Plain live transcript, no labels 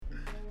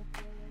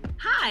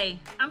Hi,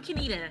 I'm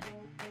Kenita,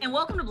 and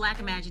welcome to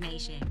Black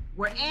Imagination,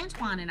 where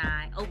Antoine and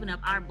I open up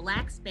our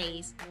Black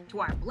space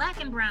to our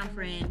Black and Brown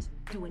friends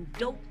doing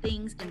dope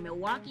things in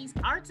Milwaukee's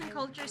arts and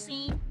culture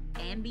scene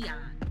and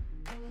beyond.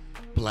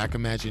 Black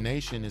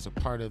Imagination is a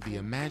part of the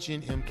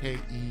Imagine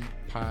MKE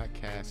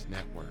podcast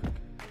network.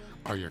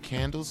 Are your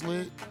candles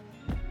lit?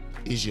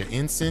 Is your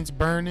incense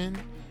burning?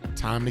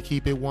 Time to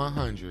keep it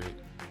 100.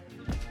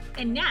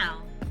 And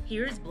now,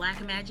 here is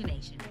Black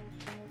Imagination.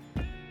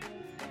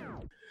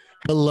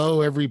 Hello,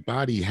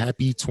 everybody.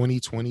 Happy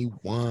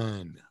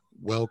 2021.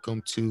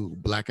 Welcome to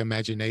Black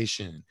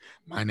Imagination.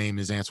 My name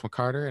is Antoine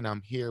Carter, and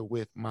I'm here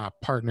with my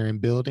partner in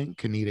building,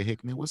 Kenita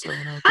Hickman. What's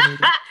going on,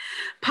 Kenita?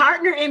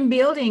 Partner in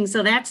building.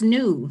 So that's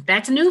new.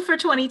 That's new for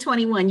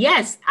 2021.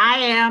 Yes, I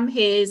am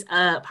his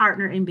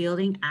partner in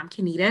building. I'm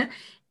Kenita.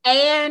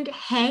 And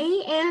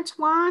hey,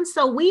 Antoine.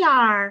 So we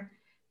are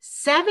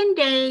 7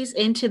 days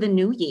into the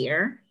new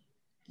year.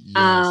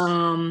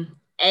 Yes.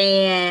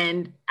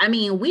 And I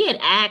mean, we had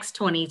asked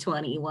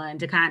 2021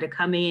 to kind of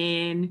come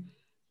in,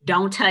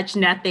 don't touch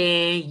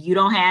nothing, you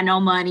don't have no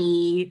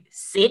money,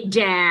 sit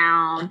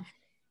down.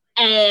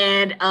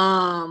 And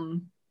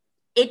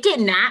it did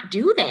not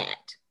do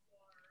that.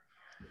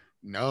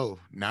 No,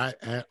 not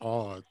at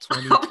all.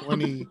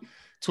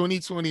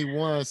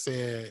 2021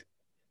 said,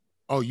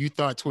 oh, you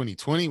thought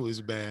 2020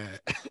 was bad.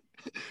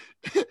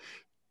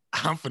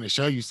 I'm finna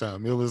show you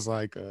something. It was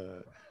like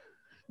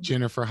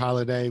Jennifer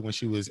Holliday when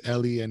she was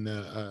Ellie in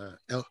the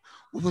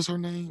what was her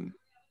name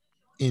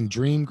in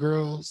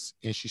Dreamgirls,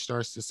 and she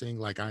starts to sing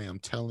like I am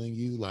telling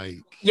you, like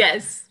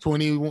Yes.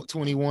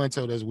 2021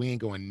 told us we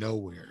ain't going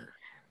nowhere.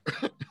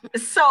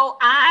 So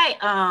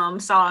I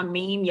saw a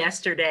meme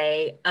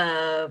yesterday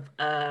of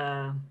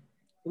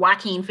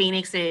Joaquin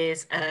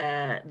Phoenix's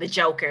the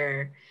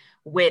Joker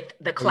with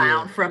the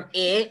clown from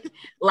It.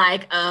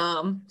 Like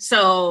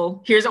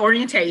so here's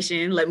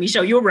orientation. Let me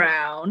show you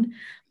around.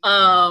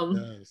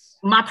 Yes.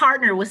 My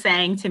partner was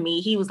saying to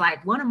me, he was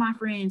like, one of my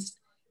friends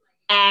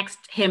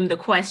asked him the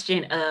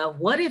question of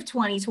what if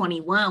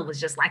 2021 was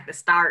just like the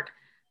start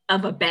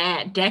of a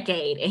bad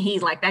decade? And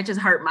he's like, that just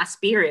hurt my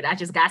spirit. I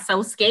just got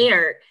so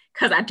scared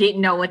because I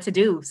didn't know what to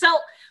do. So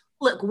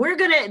look,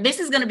 this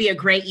is going to be a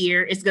great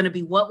year. It's going to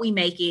be what we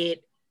make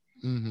it.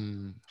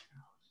 Mm-hmm.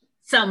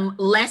 Some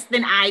less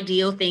than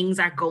ideal things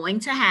are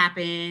going to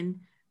happen,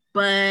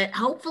 but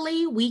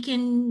hopefully we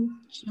can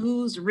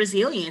choose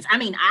resilience. I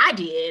mean, I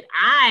did.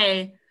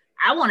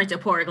 I wanted to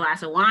pour a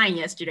glass of wine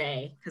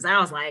yesterday because I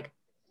was like,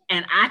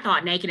 and I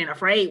thought Naked and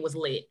Afraid was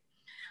lit.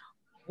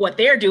 What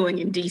they're doing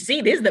in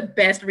DC, this is the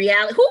best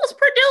reality. Who's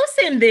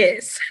producing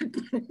this?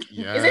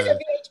 Yes. Is this a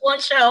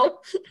VH1 show?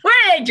 What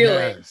are they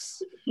doing?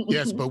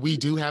 Yes, but we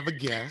do have a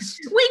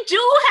guest. We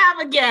do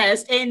have a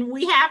guest, and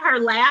we have her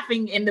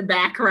laughing in the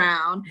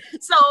background.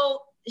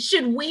 So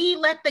should we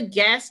let the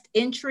guest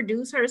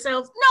introduce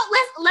herself? No,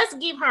 let's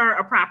give her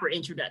a proper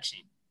introduction.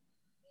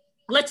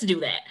 Let's do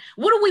that.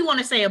 What do we want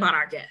to say about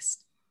our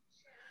guest?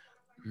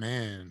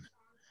 Man,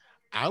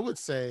 I would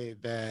say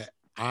that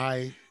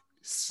I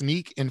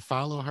sneak and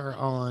follow her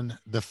on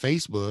the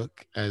Facebook,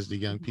 as the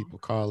young people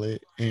call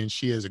it, and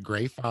she is a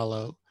great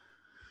follow,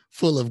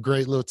 full of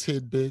great little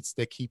tidbits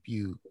that keep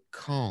you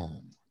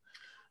calm.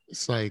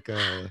 It's like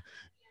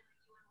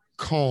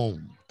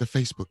calm, the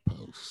Facebook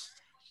post.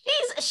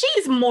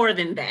 She's more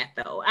than that,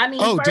 though. I mean,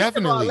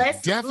 definitely,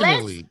 let's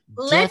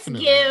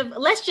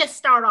just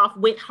start off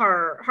with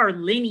her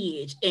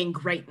lineage and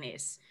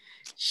greatness.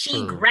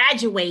 She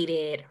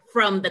graduated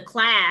from the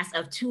class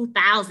of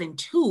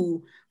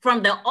 2002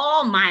 from the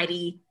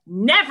almighty,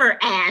 never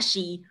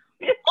ashy,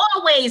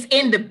 always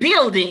in the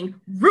building,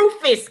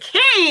 Rufus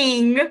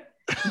King,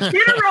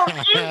 general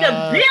in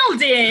the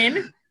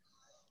building.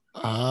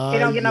 It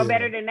don't get no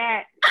better than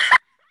that.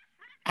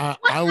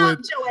 I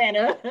would,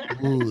 Joanna?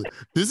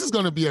 This is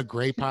going to be a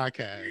great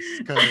podcast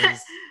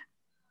because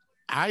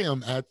I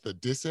am at the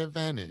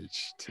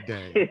disadvantage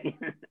today.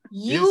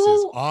 This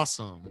is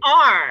awesome.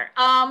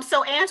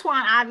 So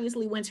Antoine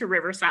obviously went to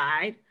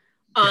Riverside.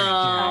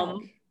 Yeah.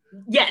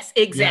 Yes,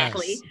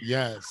 exactly.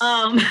 Yes.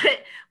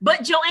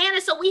 But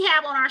Joanna, so we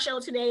have on our show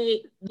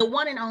today the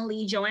one and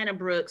only Joanna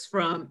Brooks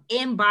from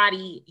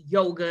Embody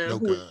Yoga.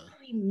 Who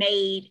really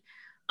made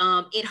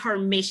it her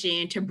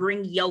mission to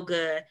bring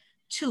yoga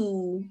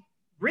to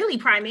really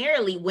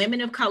primarily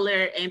women of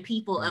color and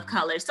people of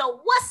color.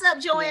 So what's up,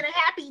 Joanna?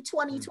 Happy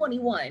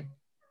 2021.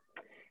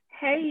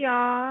 Hey,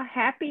 y'all.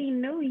 Happy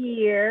New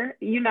Year.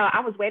 You know, I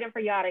was waiting for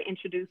y'all to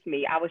introduce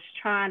me. I was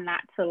trying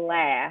not to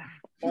laugh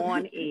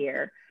on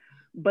air.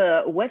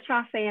 But what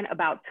y'all saying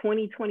about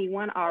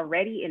 2021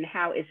 already and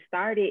how it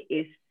started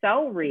is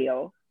so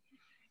real.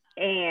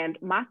 And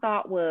my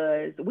thought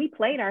was we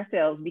played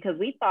ourselves because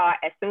we thought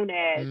as soon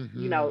as,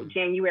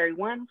 January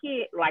 1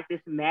 hit, like this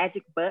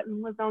magic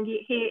button was going to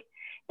get hit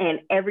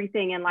and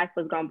everything in life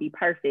was going to be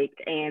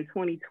perfect. And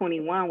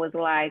 2021 was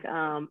like,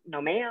 no,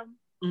 ma'am.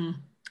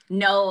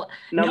 No,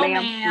 ma'am.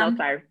 No,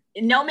 sir.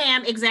 No,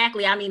 ma'am.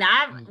 Exactly. I mean,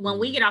 when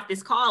we get off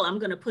this call, I'm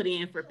going to put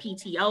in for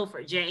PTO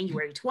for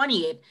January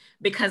 20th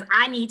because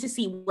I need to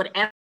see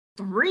whatever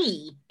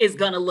 3 is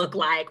going to look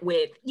like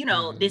with, you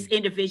know, this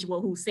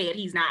individual who said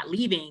he's not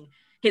leaving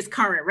his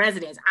current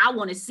residence. I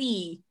want to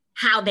see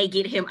how they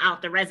get him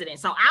out the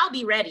residence. So I'll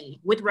be ready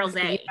with Rose,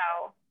 you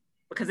know,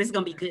 because it's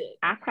going to be good.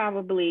 I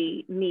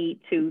probably need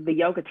to, the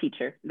yoga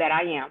teacher that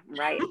I am,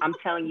 right? I'm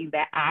telling you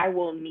that I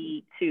will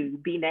need to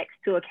be next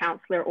to a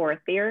counselor or a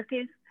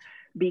therapist,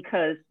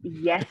 because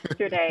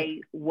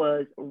yesterday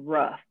was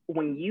rough.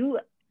 When you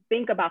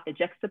think about the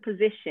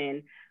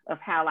juxtaposition of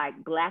how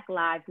like Black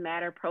Lives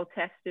Matter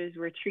protesters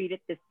were treated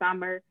this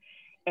summer,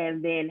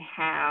 and then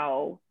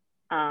how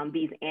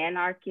these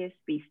anarchists,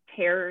 these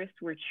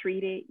terrorists were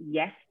treated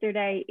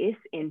yesterday, it's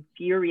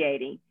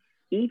infuriating,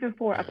 even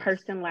for a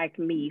person like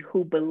me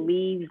who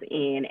believes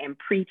in and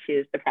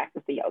preaches the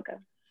practice of yoga.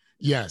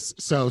 Yes.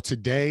 So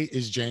today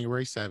is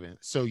January 7th.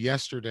 So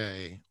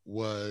yesterday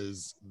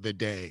was the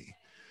day.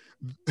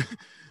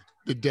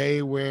 The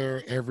day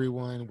where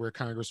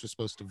Congress was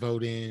supposed to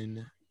vote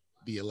in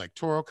the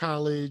Electoral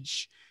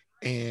College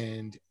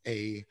and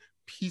a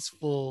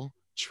peaceful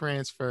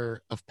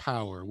transfer of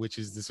power, which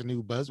is this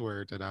new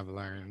buzzword that I've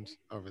learned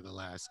over the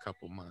last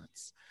couple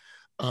months,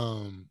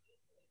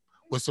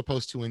 was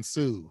supposed to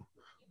ensue.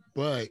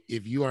 But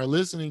if you are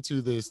listening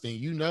to this, then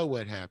you know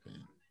what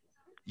happened.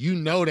 You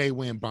know they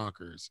went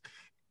bonkers.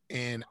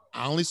 And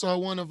I only saw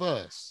one of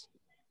us.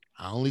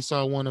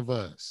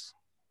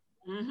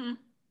 Mm-hmm.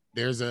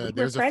 There's a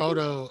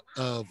photo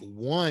of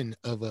one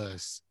of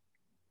us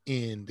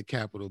in the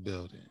Capitol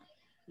building.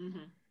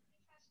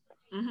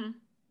 Mm-hmm. Mm-hmm.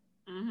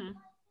 Mm-hmm.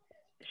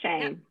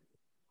 Shame.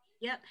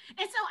 Yep.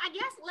 And so I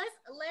guess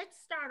let's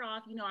start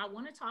off. You know, I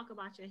want to talk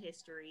about your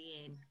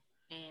history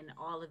and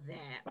all of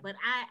that. But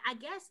I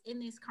guess in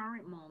this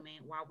current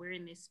moment, while we're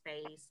in this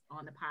space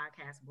on the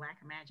podcast Black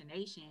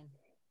Imagination,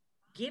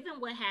 given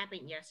what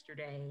happened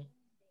yesterday,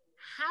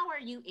 how are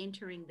you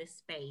entering this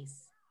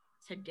space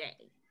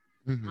today?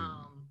 Mm-hmm.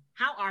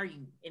 How are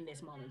you in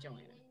this moment,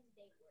 Joanna?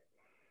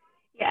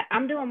 Yeah,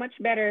 I'm doing much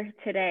better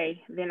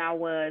today than I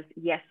was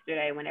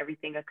yesterday when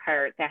everything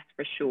occurred, that's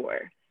for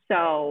sure.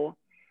 So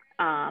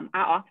I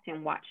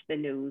often watch the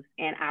news,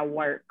 and I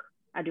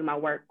do my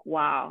work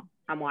while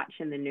I'm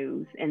watching the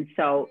news. And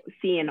so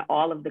seeing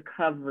all of the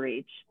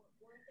coverage,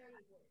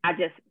 I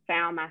just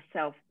found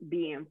myself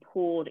being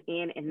pulled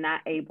in and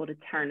not able to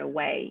turn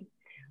away.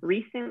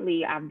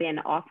 Recently, I've been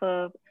off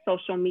of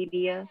social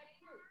media,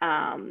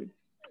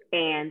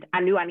 and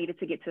I knew I needed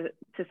to get to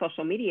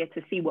social media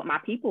to see what my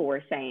people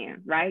were saying,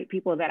 right?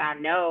 People that I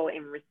know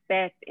and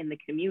respect in the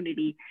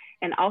community.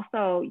 And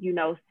also, you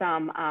know,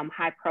 some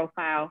high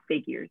profile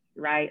figures,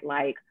 right?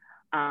 Like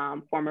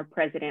former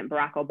President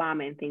Barack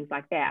Obama and things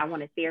like that. I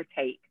wanted their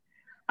take.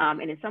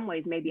 And in some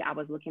ways, maybe I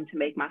was looking to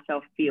make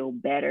myself feel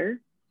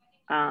better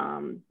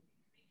in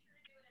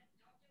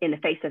the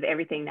face of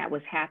everything that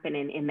was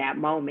happening in that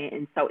moment.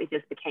 And so it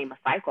just became a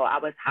cycle. I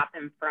was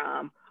hopping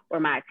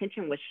my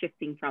attention was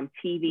shifting from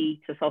TV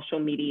to social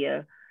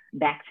media,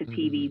 back to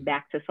TV, mm-hmm.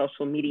 back to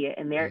social media.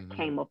 And there mm-hmm.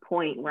 came a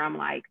point where I'm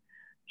like,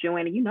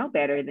 Joanna, you know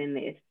better than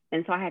this.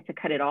 And so I had to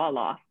cut it all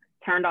off,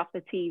 turned off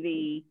the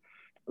TV,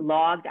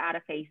 logged out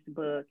of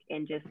Facebook,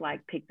 and just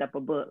like picked up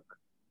a book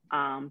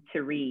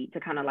to read, to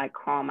kind of like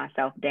calm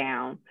myself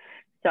down.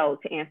 So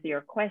to answer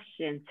your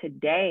question,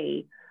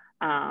 today,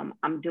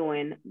 I'm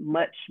doing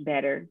much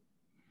better.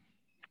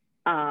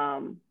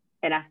 And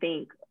I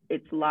think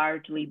it's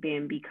largely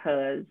been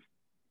because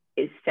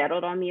it's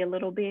settled on me a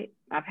little bit.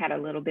 I've had a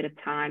little bit of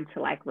time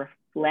to like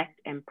reflect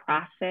and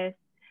process,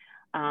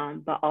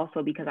 but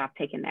also because I've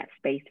taken that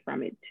space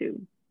from it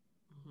too.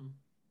 Mm-hmm.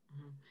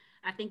 Mm-hmm.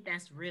 I think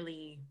that's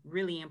really,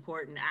 really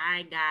important.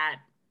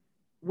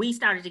 We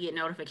started to get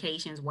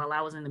notifications while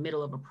I was in the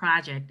middle of a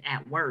project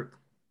at work.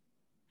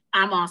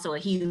 I'm also a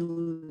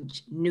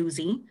huge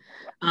newsie,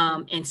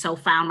 and so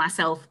found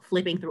myself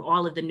flipping through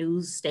all of the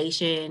news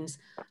stations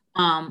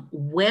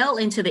well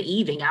into the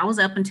evening. I was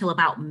up until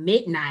about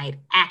midnight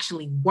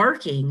actually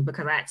working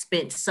because I had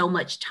spent so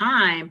much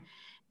time.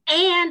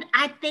 And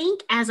I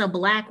think as a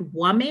Black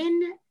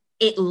woman,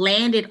 it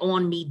landed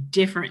on me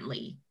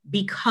differently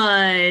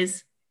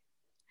because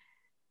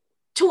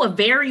to a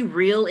very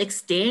real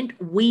extent,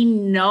 we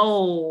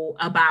know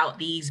about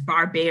these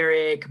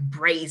barbaric,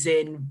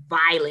 brazen,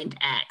 violent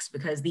acts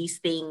because these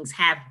things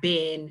have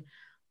been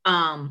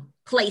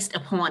placed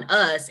upon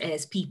us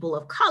as people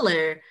of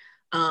color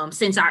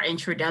since our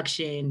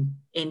introduction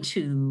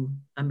into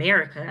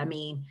America. I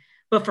mean,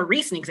 but for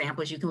recent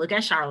examples, you can look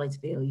at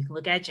Charlottesville, you can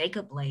look at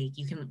Jacob Blake,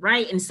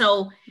 right? And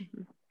so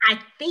I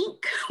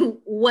think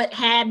what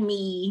had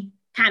me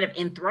kind of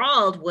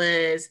enthralled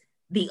was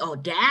the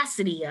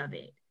audacity of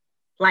it.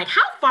 Like,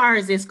 how far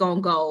is this going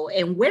to go?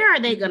 And where are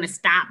they going to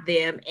stop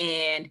them?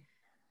 And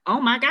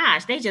oh my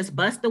gosh, they just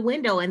bust the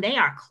window and they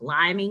are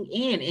climbing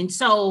in. And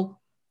so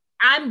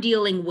I'm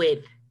dealing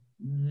with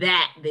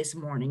that this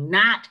morning,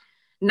 not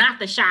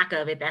the shock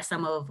of it that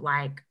some of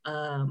like,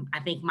 I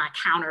think my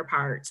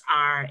counterparts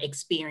are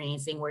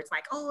experiencing, where it's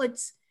like, oh,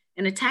 it's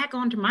an attack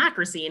on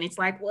democracy. And it's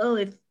like, well,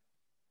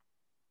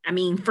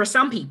 for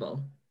some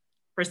people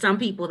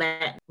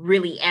that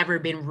really ever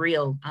been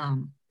real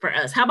for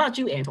us. How about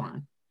you,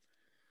 Antoine?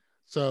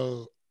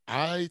 So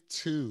I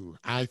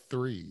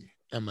three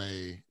am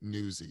a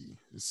newsie.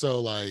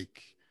 So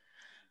like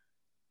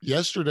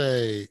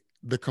yesterday,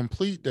 the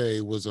complete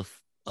day was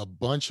a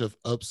bunch of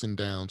ups and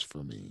downs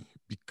for me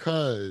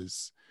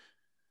because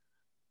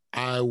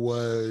I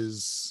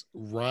was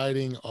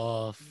riding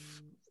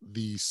off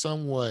the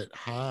somewhat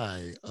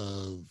high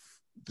of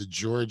the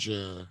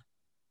Georgia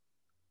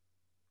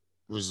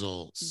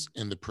results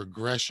and the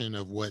progression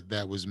of what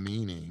that was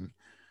meaning.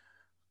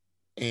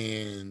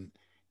 And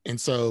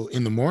so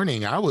in the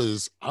morning I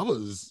was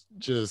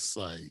just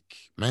like,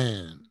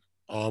 man,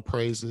 all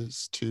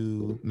praises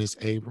to Miss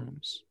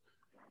Abrams.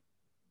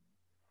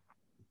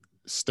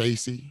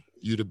 Stacey,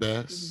 you the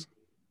best.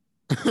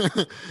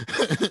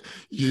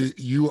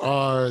 you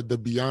are the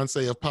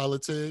Beyonce of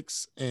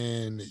politics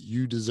and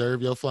you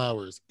deserve your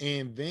flowers.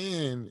 And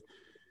then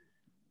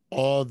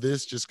all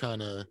this just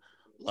kind of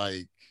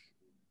like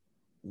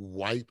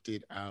wiped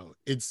it out.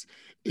 It's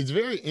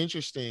very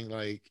interesting.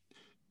 Like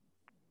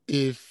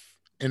if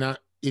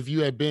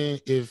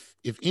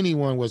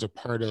anyone was a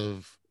part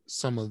of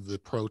some of the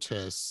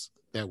protests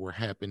that were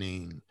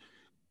happening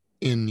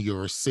in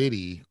your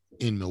city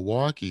in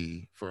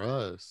Milwaukee for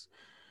us,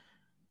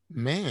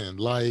 man,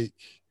 like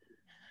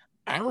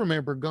I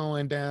remember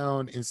going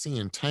down and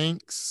seeing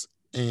tanks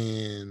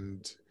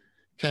and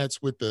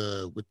cats with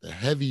the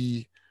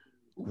heavy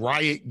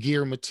riot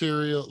gear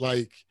material.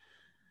 Like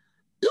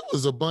it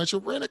was a bunch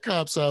of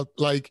rent-a-cops out.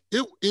 Like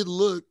it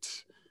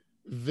looked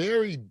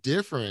very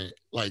different,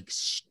 like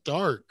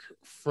stark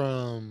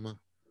from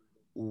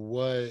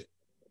what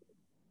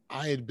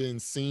I had been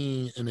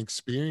seeing and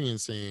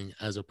experiencing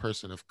as a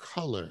person of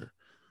color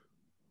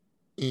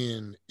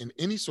in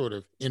any sort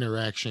of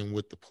interaction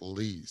with the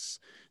police.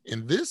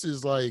 And this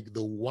is like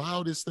the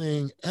wildest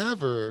thing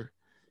ever,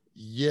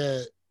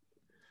 yet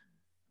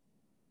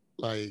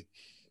like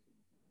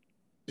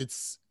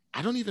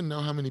I don't even know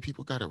how many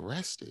people got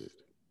arrested.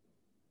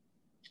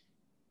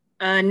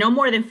 No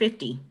more than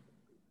 50.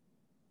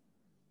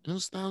 There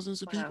was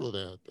thousands of people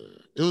out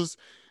there. It was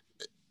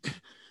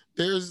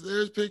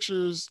there's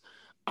pictures.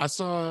 I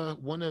saw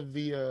one of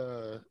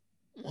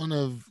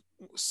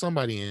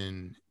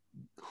somebody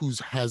who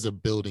has a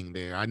building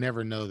there. I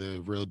never know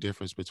the real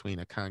difference between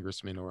a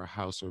congressman or a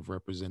House of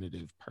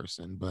Representative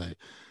person, but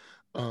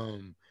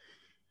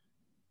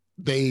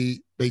they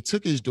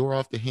took his door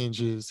off the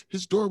hinges.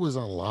 His door was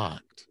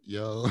unlocked,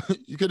 yo.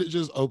 You could have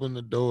just opened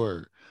the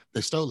door. They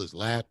stole his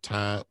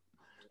laptop.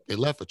 They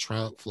left a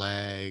Trump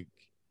flag.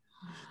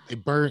 They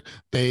burnt.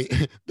 They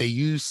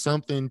used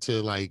something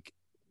to like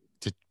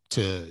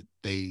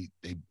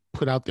they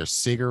put out their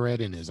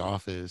cigarette in his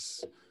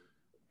office.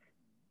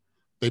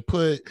 They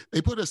put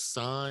a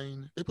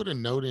sign. They put a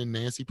note in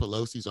Nancy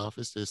Pelosi's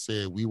office that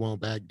said, "We won't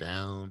back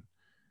down."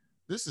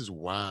 This is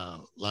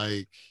wild.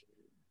 Like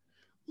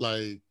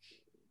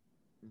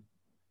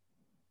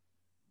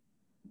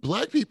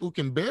Black people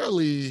can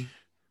barely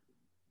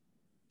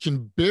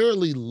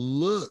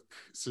look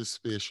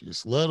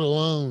suspicious, let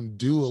alone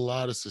do a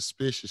lot of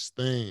suspicious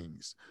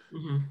things.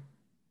 Mm-hmm.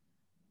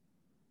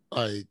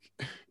 Like,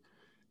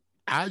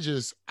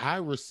 I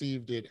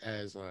received it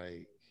as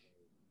like,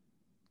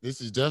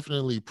 this is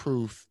definitely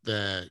proof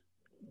that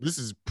this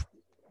is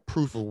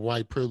proof of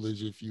white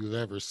privilege if you've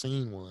ever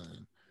seen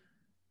one.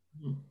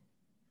 Mm-hmm.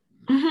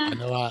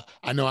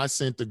 I know I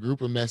sent the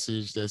group a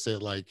message that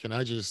said like, can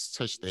I just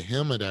touch the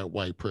hem of that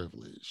white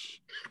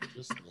privilege?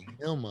 Just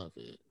the hem of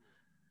it.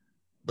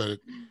 But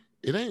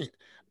it ain't.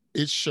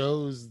 It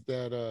shows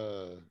that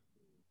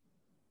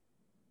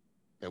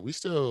that we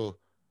still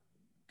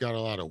got a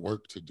lot of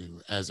work to do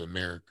as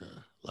America.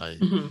 Like,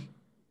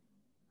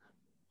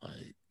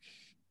 like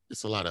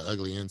it's a lot of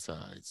ugly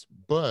insides.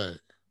 But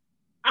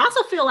I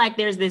also feel like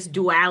there's this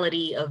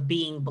duality of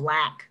being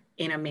Black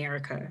in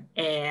America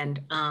and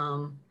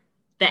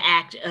the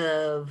act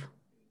of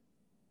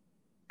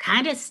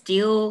kind of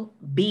still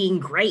being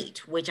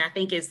great, which I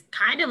think is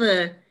kind of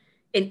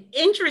an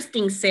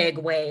interesting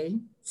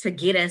segue to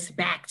get us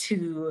back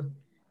to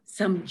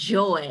some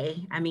joy.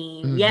 I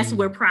mean, yes,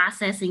 we're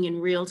processing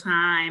in real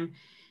time.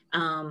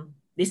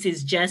 This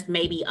is just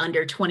maybe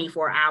under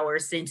 24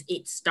 hours since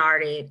it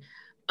started.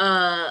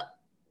 But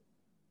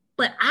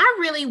I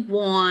really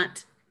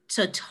want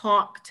to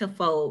talk to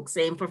folks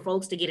and for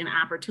folks to get an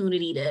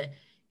opportunity to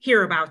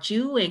hear about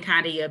you and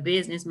kind of your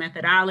business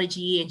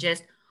methodology and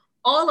just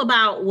all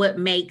about what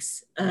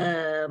makes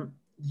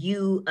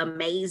you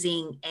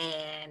amazing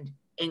and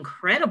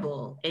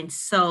incredible. And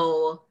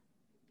so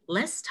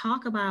let's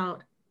talk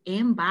about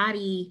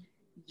Embody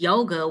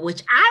Yoga,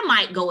 which I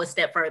might go a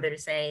step further to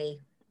say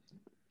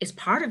is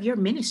part of your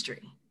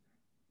ministry.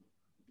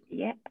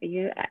 Yeah,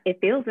 it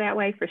feels that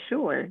way for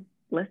sure.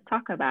 Let's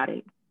talk about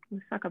it.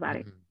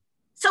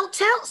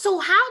 So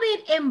how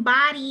did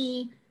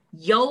Embody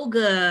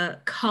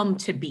Yoga come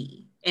to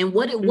be? And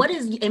what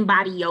does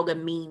Embody Yoga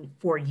mean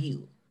for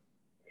you?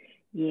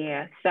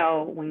 Yeah,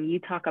 so when you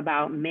talk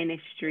about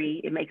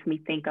ministry, it makes me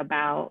think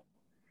about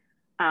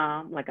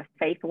like a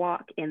faith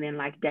walk, and then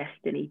like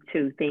destiny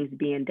too, things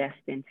being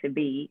destined to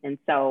be. And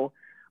so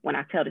when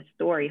I tell the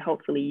story,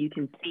 hopefully you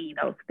can see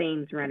those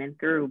themes running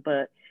through.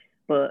 But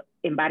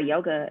Embody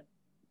Yoga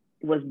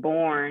was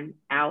born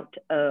out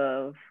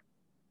of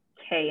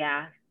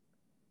chaos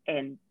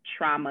and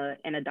trauma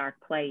in a dark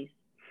place.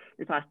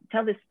 And so I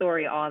tell this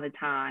story all the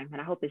time,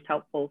 and I hope it's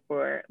helpful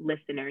for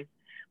listeners.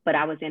 But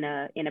I was in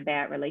a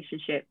bad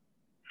relationship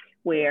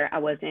where I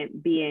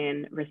wasn't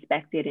being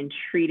respected and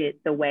treated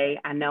the way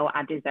I know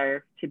I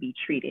deserve to be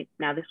treated.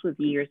 Now, this was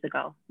years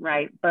ago,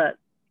 right? But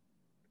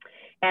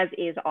as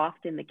is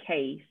often the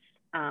case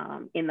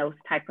in those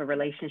type of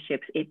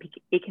relationships,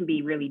 it can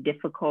be really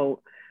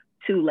difficult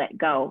to let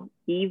go,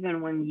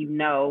 even when you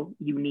know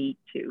you need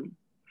to.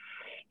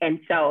 And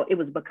so it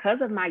was because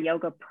of my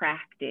yoga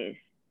practice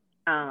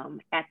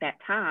at that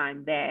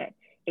time that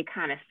it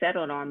kind of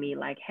settled on me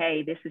like,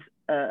 hey, this is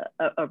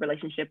a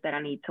relationship that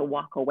I need to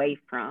walk away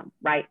from,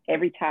 right?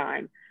 Every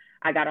time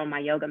I got on my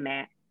yoga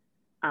mat,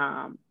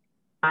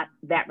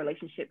 that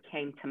relationship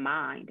came to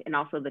mind. And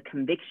also the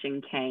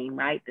conviction came,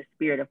 right? The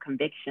spirit of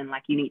conviction,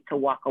 like you need to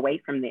walk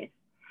away from this.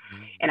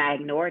 Mm-hmm. And I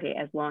ignored it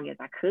as long as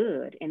I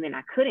could. And then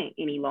I couldn't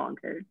any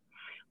longer.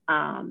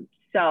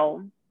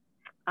 So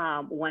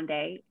one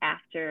day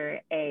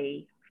after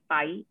a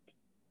fight,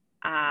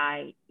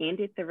 I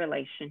ended the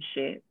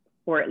relationship,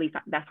 or at least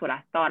that's what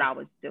I thought I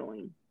was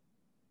doing.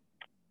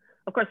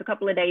 Of course, a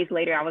couple of days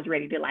later, I was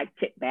ready to like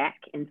tip back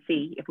and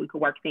see if we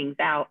could work things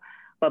out.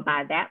 But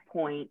by that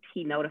point,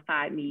 he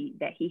notified me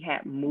that he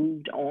had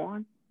moved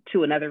on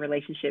to another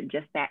relationship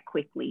just that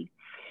quickly.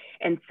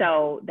 And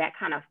so that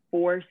kind of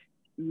forced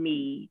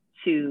me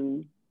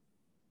to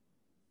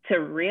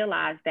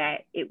realize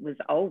that it was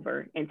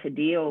over and to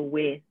deal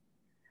with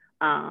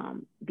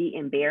the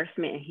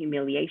embarrassment and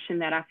humiliation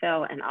that I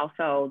felt, and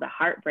also the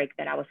heartbreak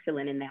that I was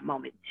feeling in that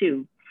moment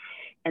too.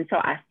 And so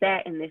I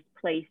sat in this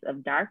place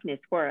of darkness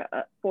for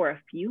a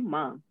few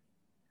months.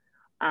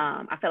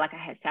 I felt like I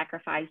had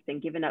sacrificed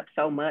and given up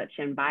so much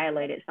and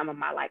violated some of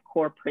my like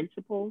core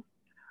principles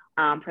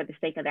for the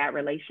sake of that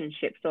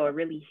relationship. So it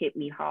really hit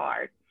me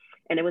hard.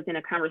 And it was in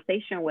a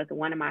conversation with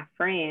one of my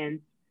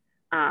friends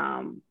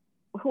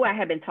who I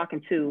had been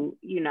talking to,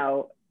 you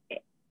know,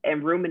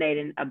 and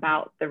ruminating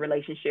about the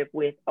relationship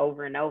with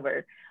over and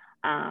over.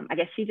 I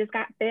guess she just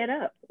got fed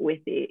up with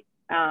it.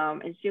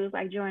 And she was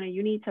like, Joanna,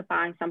 you need to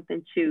find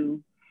something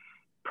to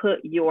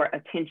put your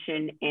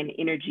attention and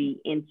energy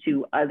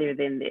into other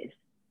than this.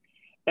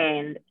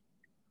 And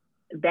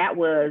that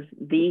was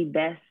the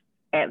best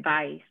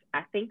advice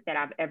I think that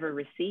I've ever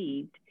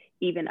received,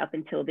 even up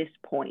until this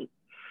point.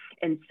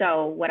 And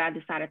so what I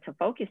decided to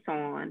focus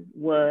on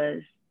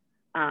was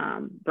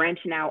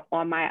branching out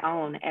on my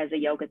own as a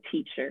yoga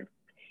teacher.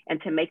 And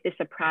to make this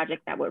a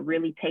project that would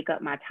really take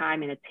up my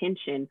time and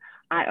attention,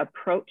 I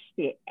approached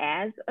it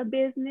as a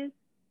business,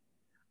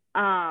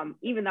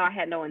 even though I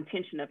had no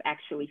intention of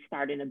actually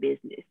starting a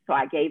business. So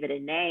I gave it a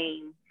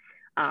name,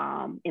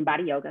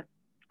 Embody Yoga.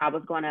 I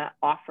was going to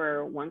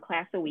offer one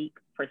class a week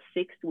for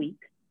 6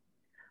 weeks,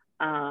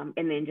 and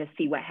then just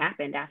see what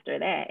happened after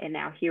that. And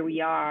now here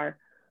we are,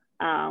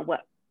 4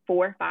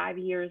 or 5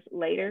 years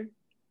later,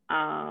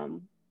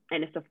 and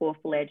it's a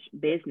full-fledged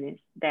business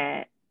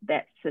that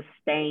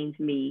sustains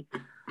me,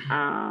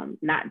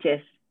 not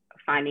just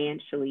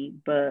financially,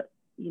 but,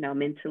 you know,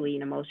 mentally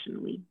and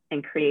emotionally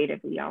and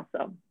creatively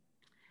also.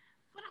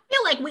 But I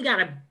feel like we got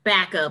to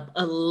back up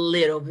a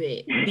little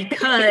bit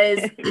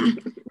because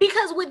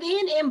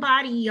within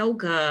Embody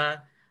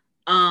Yoga,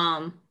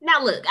 now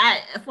look,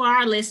 for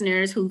our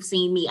listeners who've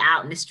seen me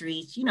out in the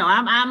streets, you know,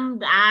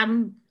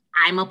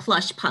 I'm a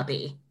plush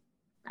puppy.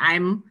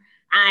 I'm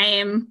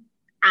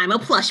a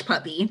plush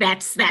puppy.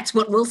 That's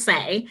what we'll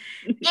say.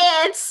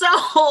 And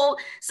so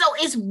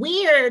it's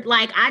weird.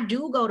 Like I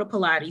do go to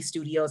Pilates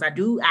studios. I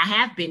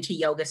have been to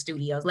yoga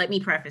studios. Let me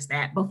preface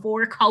that.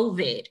 Before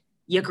COVID,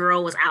 your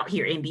girl was out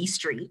here in these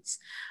streets.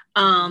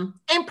 And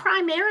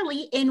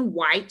primarily in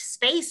white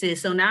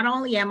spaces. So not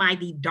only am I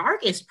the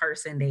darkest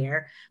person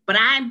there, but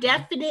I'm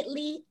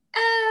definitely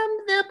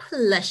the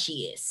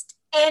plushiest.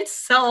 And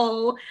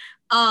so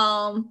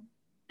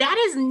that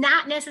is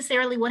not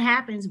necessarily what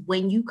happens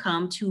when you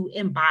come to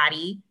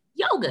Embody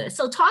Yoga.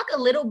 So talk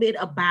a little bit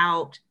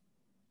about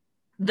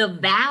the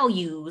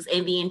values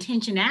and the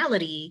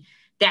intentionality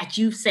that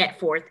you've set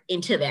forth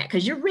into that,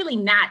 because you're really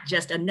not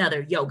just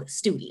another yoga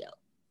studio.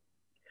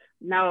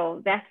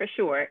 No, that's for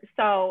sure.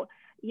 So,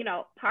 you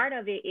know, part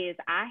of it is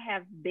I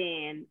have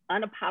been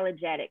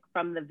unapologetic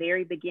from the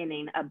very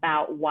beginning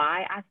about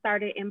why I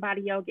started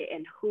Embody Yoga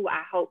and who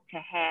I hope to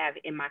have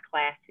in my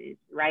classes,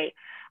 right?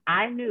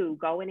 I knew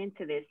going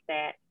into this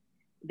that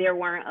there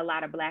weren't a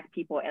lot of Black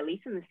people, at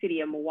least in the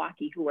city of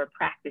Milwaukee, who were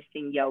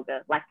practicing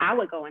yoga. Like I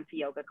would go into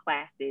yoga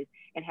classes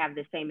and have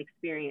the same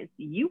experience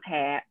you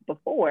had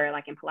before,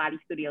 like in Pilates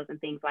studios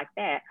and things like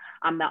that.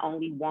 I'm the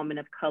only woman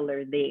of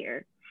color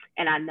there.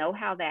 And I know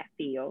how that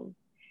feels.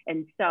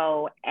 And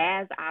so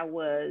as I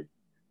was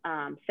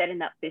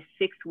setting up this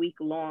 6-week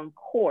long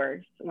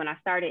course, when I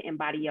started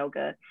Embody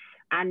Yoga,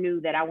 I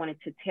knew that I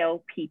wanted to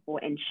tell people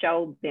and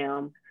show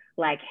them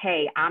like,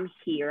 hey, I'm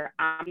here,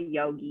 I'm a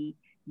yogi.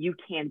 You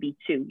can be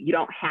too. You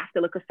don't have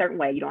to look a certain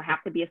way. You don't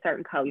have to be a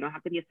certain color. You don't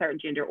have to be a certain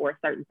gender or a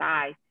certain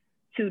size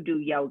to do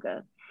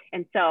yoga.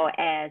 And so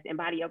as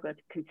Embody Yoga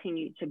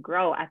continued to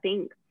grow, I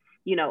think,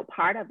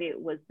 part of it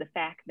was the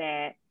fact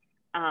that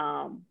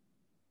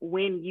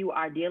when you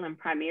are dealing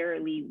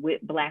primarily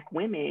with Black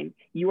women,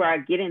 you are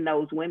getting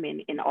those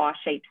women in all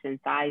shapes and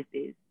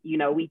sizes.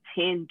 We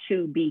tend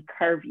to be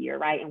curvier,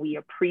 right? And we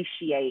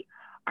appreciate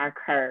our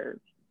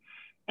curves.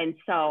 And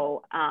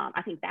so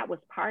I think that was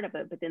part of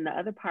it. But then the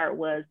other part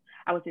was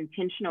I was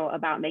intentional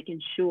about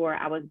making sure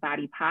I was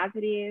body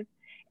positive,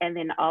 and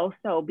then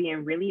also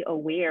being really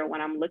aware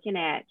when I'm looking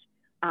at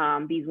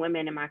these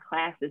women in my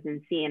classes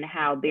and seeing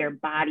how their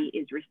body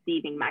is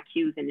receiving my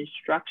cues and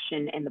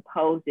instruction and the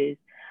poses,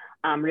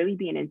 really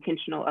being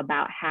intentional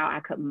about how I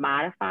could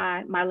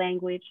modify my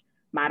language,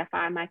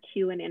 modify my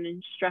cue and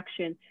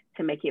instruction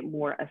to make it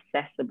more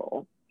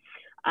accessible.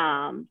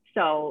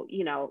 So,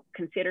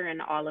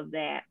 considering all of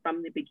that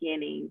from the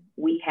beginning,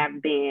 we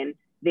have been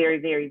very,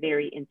 very,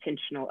 very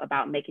intentional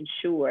about making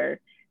sure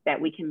that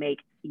we can make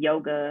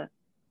yoga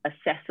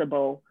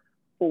accessible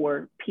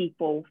for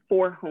people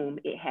for whom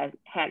it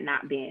had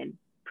not been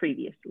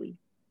previously.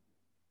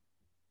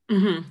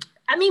 Mm-hmm.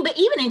 I mean, but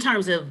even in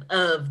terms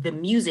of the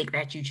music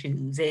that you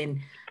choose and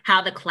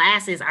how the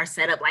classes are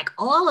set up, like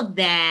all of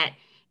that,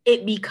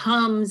 it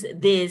becomes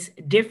this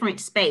different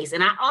space.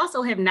 And I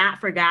also have not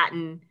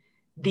forgotten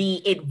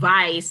the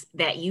advice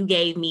that you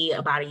gave me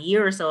about a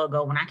year or so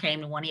ago when I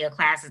came to one of your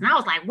classes. And I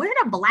was like, where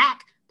are the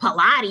Black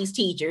Pilates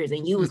teachers?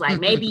 And you was like,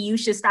 maybe you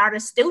should start a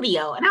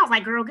studio. And I was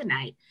like, girl, good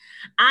night.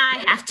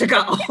 I have to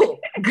go.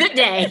 Good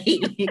day.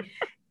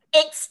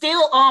 It's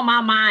still on my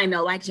mind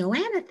though. Like,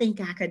 Joanna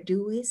think I could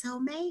do it. So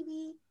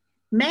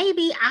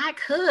maybe I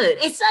could.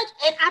 It's such,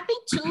 and I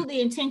think too, the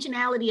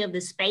intentionality of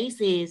the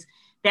spaces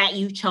that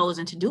you've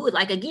chosen to do it.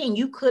 Like, again,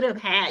 you could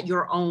have had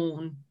your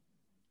own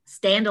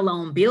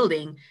standalone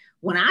building.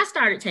 When I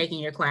started taking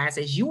your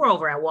classes, you were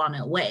over at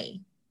Walnut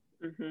Way.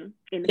 Mm-hmm.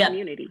 In the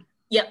community.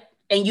 Yep.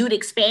 And you'd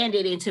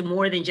expanded into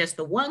more than just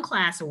the one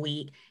class a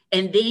week.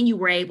 And then you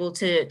were able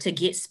to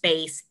get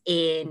space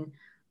in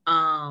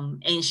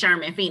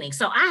Sherman, Phoenix.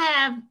 So I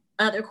have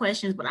other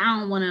questions, but I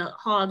don't want to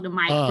hog the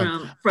mic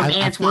from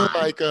Antoine. I feel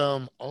like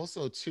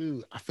also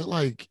too, I feel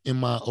like in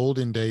my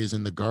olden days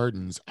in the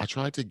gardens, I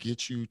tried to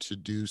get you to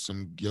do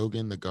some yoga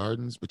in the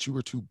gardens, but you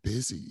were too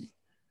busy.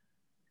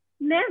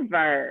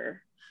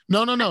 Never.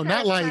 No,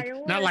 not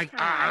like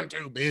I'm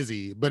too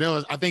busy, but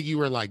I think you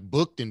were like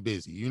booked and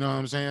busy. You know what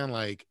I'm saying?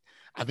 Like,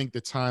 I think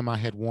the time I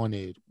had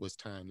wanted was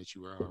time that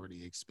you were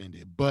already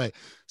expended. But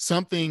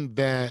something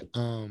that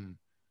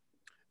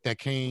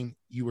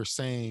you were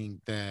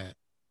saying that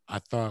I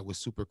thought was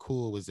super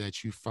cool was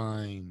that you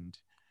find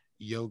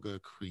yoga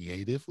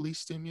creatively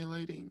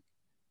stimulating.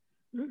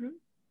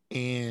 Mm-hmm.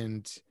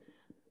 And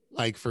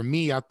like for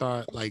me, I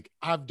thought, like,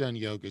 I've done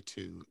yoga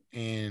too,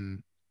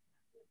 and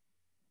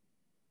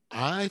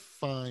I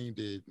find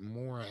it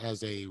more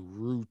as a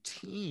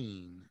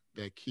routine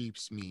that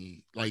keeps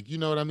me, like, you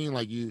know what I mean?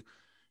 Like, you,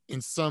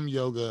 in some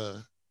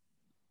yoga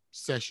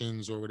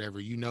sessions or whatever,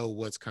 you know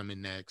what's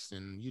coming next,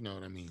 and you know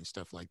what I mean,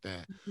 stuff like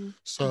that. Mm-hmm.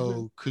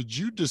 So could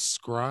you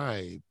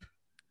describe,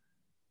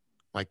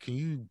 like, can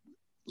you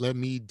let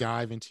me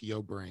dive into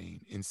your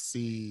brain and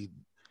see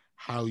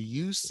how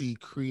you see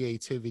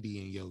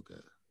creativity in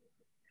yoga?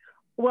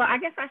 Well, I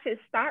guess I should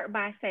start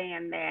by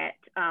saying that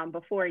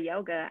before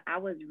yoga, I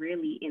was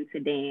really into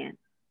dance.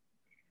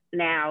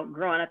 Now,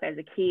 growing up as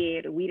a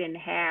kid, we didn't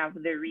have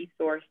the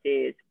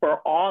resources for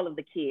all of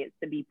the kids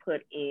to be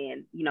put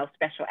in,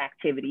 special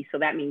activities. So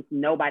that means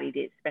nobody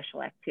did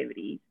special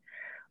activities.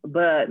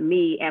 But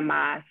me and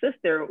my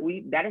sister,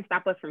 that didn't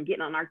stop us from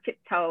getting on our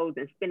tiptoes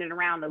and spinning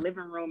around the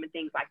living room and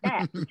things like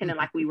that, pretending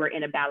like we were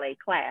in a ballet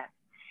class.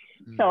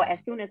 So as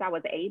soon as I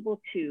was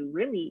able to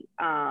really,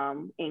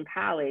 in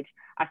college,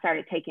 I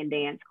started taking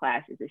dance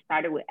classes. It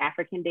started with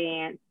African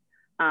dance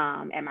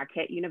at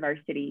Marquette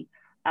University.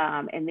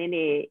 And then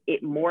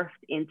it morphed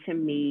into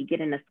me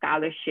getting a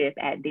scholarship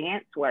at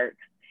DanceWorks,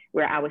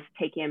 where I was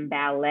taking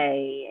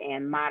ballet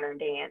and modern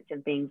dance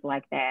and things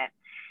like that.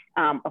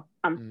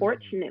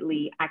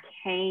 Unfortunately, I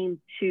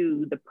came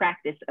to the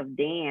practice of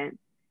dance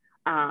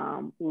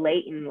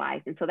late in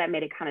life. And so that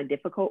made it kind of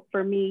difficult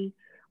for me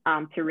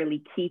to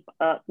really keep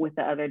up with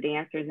the other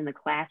dancers in the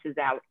classes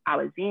I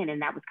was in.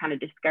 And that was kind of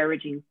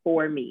discouraging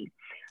for me.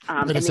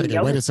 Wait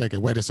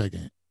a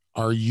second.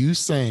 Are you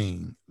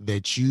saying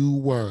that you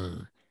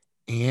were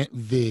Aunt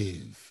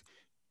Viv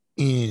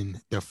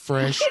in the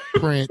Fresh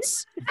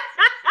Prince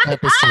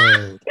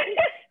episode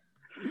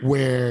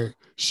where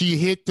she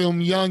hit them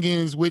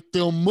youngins with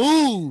them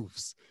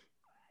moves?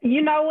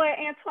 You know what,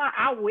 Antoine?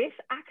 I wish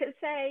I could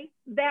say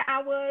that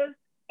I was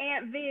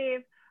Aunt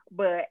Viv,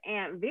 but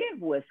Aunt Viv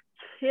was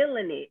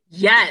killing it.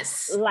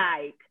 Yes.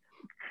 Like,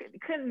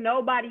 couldn't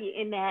nobody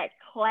in that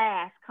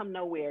class come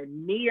nowhere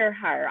near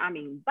her. I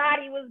mean,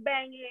 body was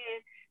banging.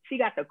 She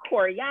got the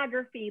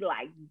choreography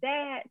like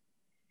that.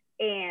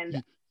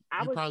 And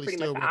I You was probably pretty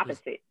much still the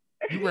opposite.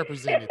 you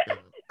represented though.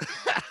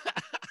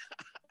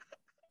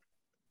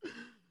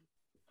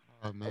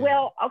 Oh man.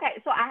 Well, okay,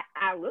 so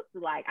I look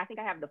like, I think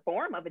I have the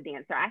form of a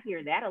dancer. I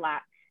hear that a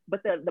lot.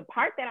 But the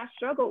part that I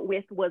struggled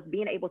with was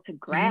being able to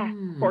grasp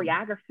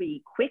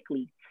choreography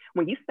quickly.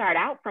 When you start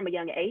out from a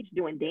young age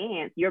doing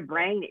dance, your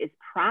brain is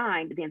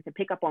primed then to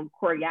pick up on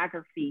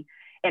choreography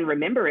and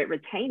remember it,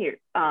 retain it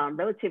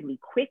relatively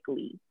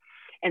quickly.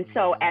 And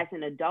so as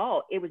an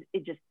adult,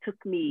 it just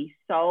took me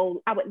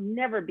so, I would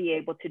never be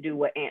able to do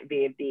what Aunt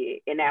Viv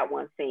did in that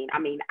one scene. I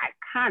mean,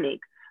 iconic,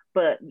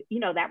 but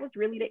that was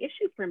really the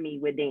issue for me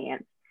with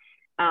dance.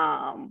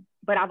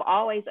 But I've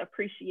always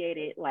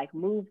appreciated like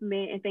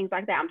movement and things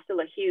like that. I'm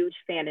still a huge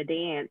fan of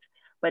dance,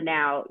 but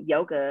now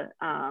yoga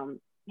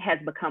has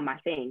become my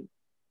thing.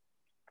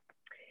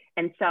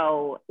 And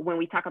so when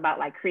we talk about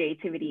like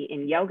creativity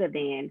in yoga,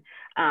 then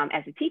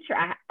as a teacher,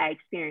 I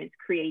experience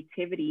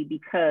creativity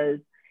because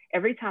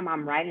every time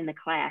I'm writing a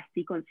class,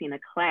 sequencing a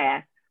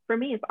class, for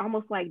me, it's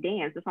almost like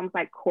dance. It's almost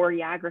like doing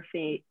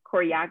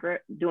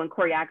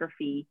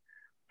choreography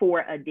for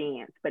a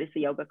dance, but it's a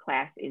yoga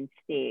class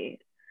instead.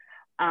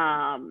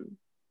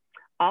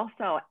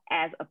 Also,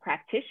 as a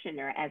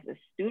practitioner, as a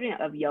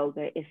student of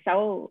yoga, it's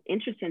so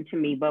interesting to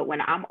me. But when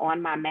I'm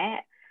on my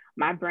mat,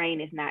 my brain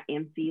is not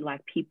empty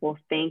like people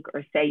think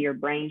or say your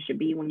brain should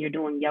be when you're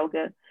doing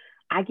yoga.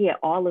 I get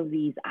all of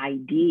these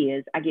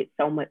ideas. I get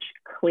so much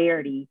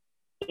clarity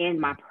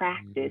in my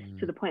practice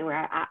to the point where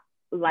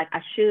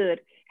I should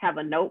have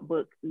a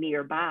notebook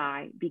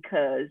nearby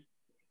because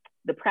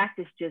the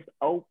practice just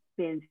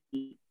opens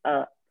me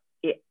up.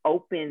 It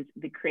opens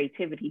the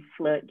creativity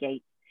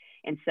floodgates.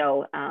 And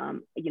so,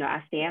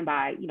 I stand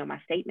by, my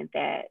statement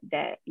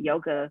that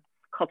yoga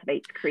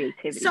cultivates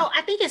creativity. So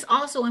I think it's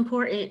also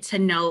important to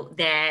note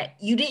that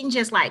you didn't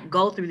just like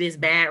go through this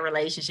bad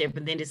relationship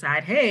and then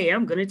decide, hey,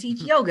 I'm going to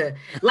teach yoga.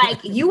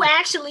 Like you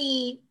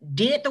actually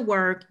did the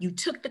work, you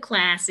took the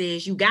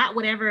classes, you got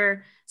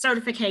whatever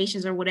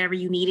certifications or whatever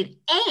you needed,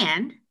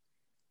 and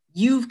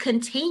you've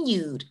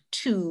continued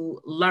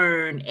to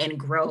learn and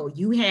grow.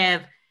 You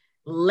have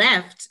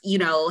left,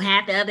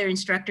 had the other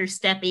instructors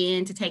step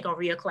in to take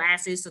over your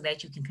classes so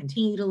that you can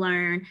continue to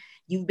learn.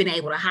 You've been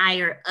able to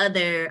hire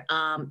other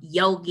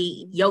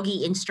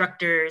yogi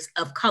instructors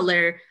of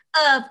color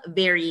of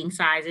varying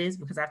sizes,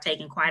 because I've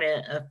taken quite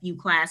a few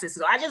classes.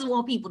 So I just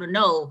want people to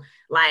know,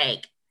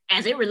 like,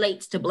 as it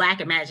relates to Black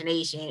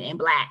imagination and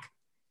Black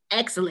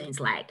excellence,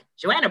 like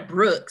Joanna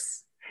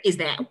Brooks is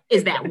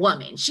that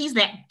woman. She's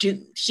that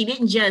dude. She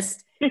didn't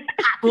just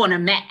hop on a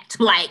mat.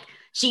 Like,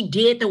 she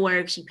did the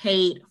work, she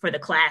paid for the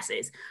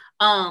classes.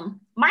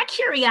 My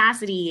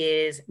curiosity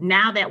is,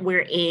 now that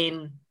we're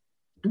in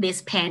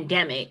this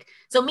pandemic,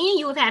 so me and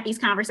you have had these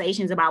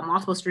conversations about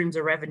multiple streams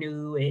of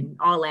revenue and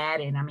all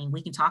that. And I mean,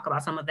 we can talk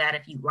about some of that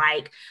if you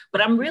like, but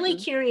I'm really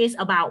curious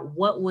about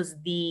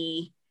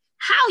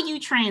how you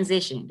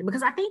transitioned,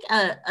 because I think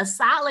a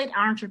solid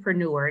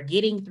entrepreneur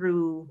getting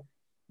through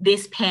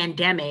this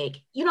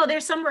pandemic,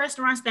 there's some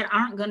restaurants that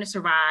aren't going to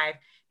survive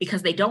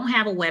because they don't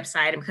have a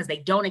website and because they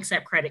don't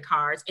accept credit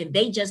cards and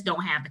they just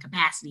don't have the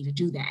capacity to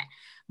do that.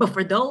 But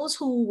for those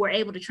who were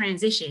able to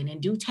transition and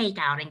do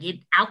takeout and get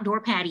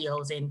outdoor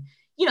patios, and,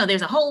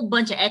 there's a whole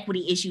bunch of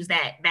equity issues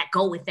that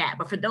go with that.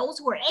 But for those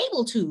who are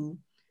able to,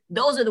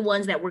 those are the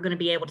ones that we're going to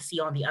be able to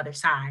see on the other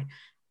side.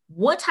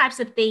 What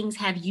types of things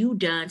have you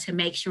done to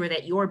make sure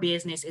that your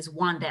business is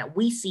one that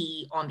we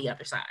see on the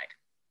other side?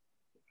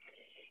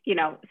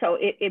 So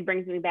it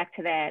brings me back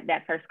to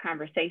that first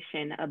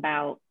conversation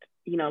about,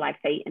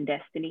 like fate and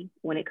destiny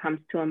when it comes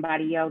to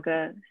Embody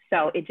Yoga.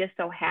 So it just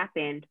so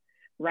happened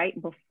right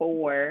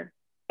before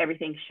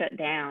everything shut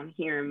down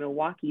here in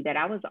Milwaukee that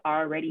I was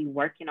already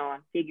working on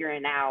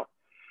figuring out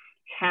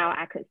how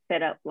I could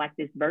set up like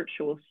this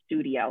virtual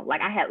studio.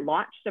 Like, I had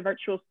launched a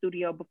virtual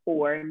studio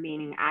before,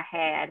 meaning I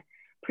had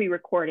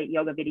pre-recorded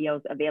yoga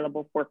videos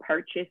available for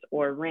purchase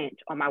or rent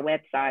on my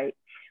website.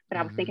 But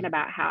I was thinking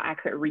about how I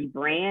could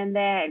rebrand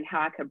that and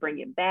how I could bring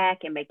it back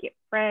and make it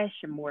fresh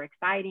and more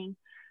exciting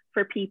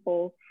for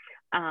people.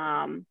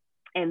 And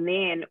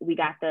then we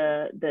got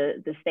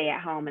the stay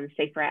at home and the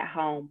safer at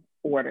home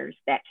orders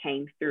that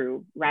came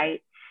through,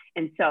 right?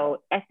 And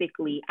so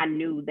ethically, I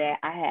knew that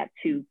I had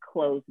to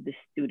close the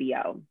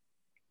studio.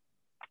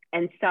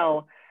 And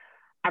so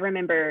I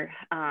remember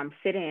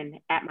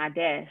sitting at my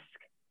desk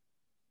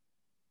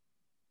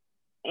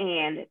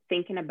and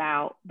thinking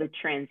about the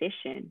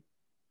transition,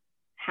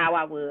 how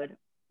I would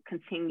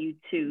continue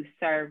to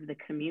serve the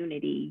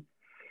community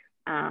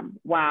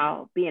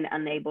while being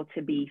unable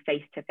to be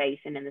face-to-face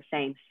and in the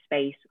same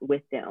space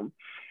with them.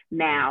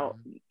 Now,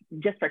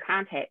 just for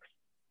context,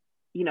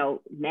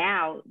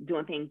 now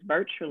doing things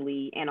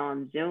virtually and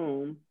on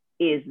Zoom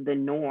is the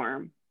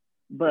norm.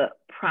 But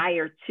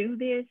prior to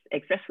this,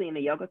 especially in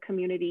the yoga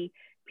community,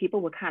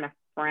 people would kind of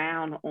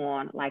frown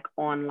on like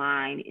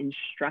online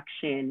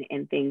instruction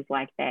and things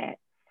like that.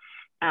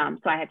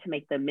 So I had to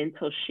make the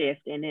mental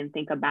shift and then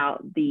think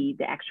about the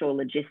actual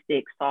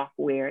logistics,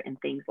 software, and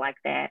things like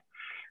that.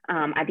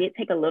 I did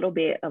take a little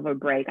bit of a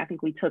break. I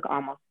think we took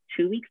almost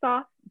 2 weeks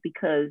off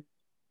because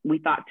we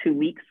thought 2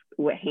 weeks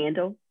would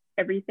handle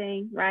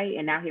everything, right?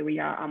 And now here we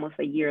are almost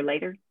a year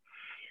later.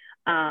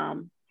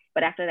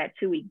 But after that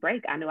 2-week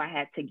break, I knew I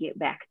had to get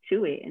back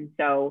to it. And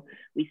so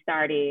we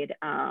started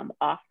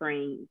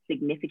offering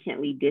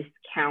significantly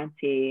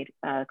discounted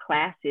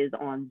classes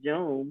on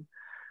Zoom.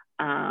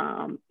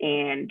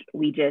 And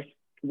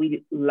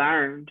we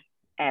learned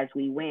as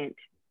we went.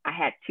 I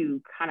had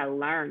to kind of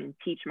learn and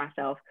teach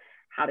myself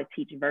how to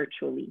teach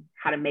virtually,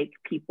 how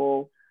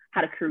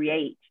to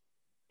create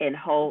and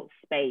hold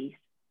space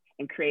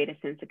and create a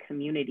sense of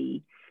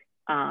community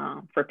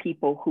for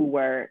people who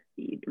were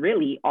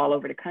really all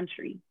over the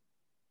country.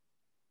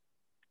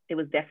 It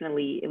was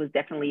definitely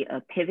a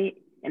pivot,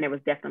 and there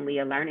was definitely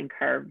a learning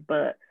curve.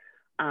 But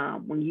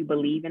when you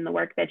believe in the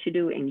work that you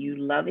do and you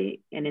love it,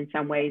 and in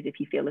some ways,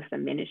 if you feel it's a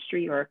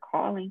ministry or a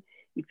calling,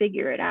 you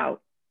figure it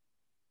out.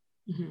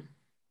 Mm-hmm.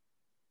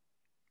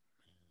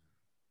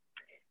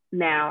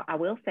 Now, I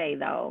will say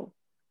though,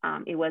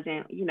 it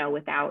wasn't,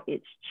 without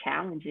its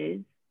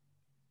challenges.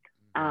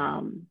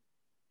 When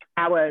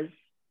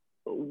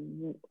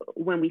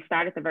we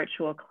started the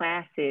virtual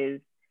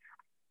classes,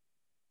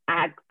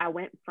 I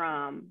went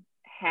from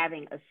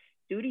having a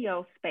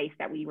studio space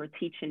that we were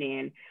teaching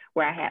in,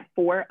 where I had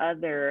 4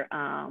 other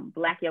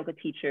Black yoga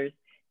teachers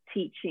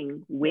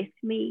teaching with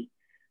me,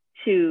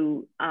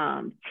 to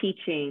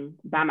teaching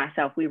by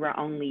myself. We were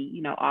only,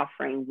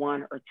 offering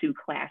 1 or 2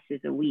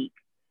 classes a week.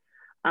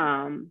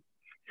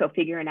 So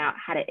figuring out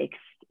how to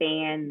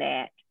expand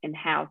that and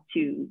how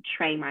to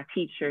train my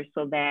teachers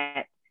so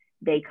that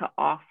they could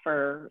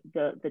offer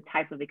the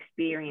type of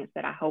experience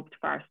that I hoped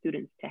for our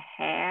students to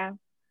have,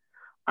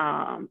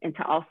 and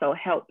to also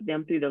help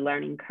them through the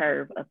learning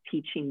curve of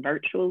teaching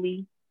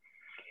virtually.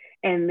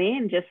 And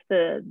then just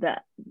the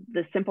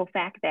simple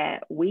fact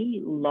that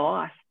we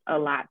lost a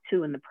lot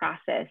too in the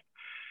process.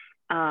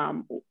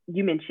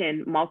 You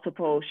mentioned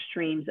multiple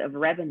streams of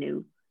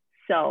revenue.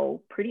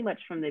 So pretty much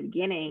from the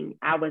beginning,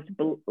 I was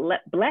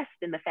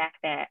blessed in the fact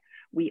that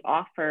we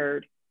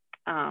offered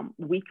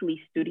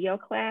weekly studio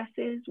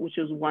classes, which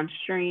was one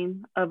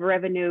stream of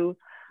revenue.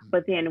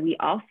 But then we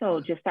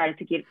also just started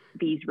to get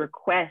these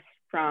requests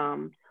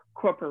from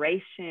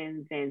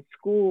corporations and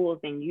schools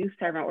and youth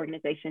servant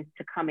organizations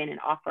to come in and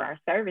offer our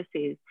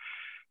services.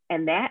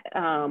 And that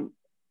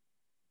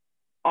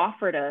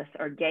offered us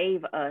or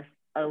gave us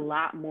a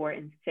lot more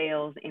in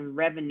sales and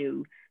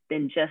revenue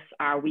than just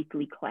our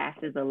weekly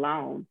classes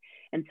alone.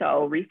 And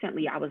so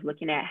recently I was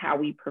looking at how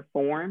we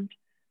performed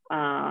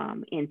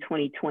in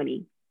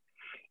 2020,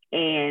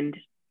 and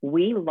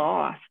we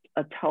lost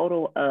a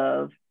total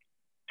of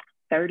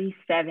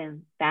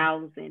 $37,000.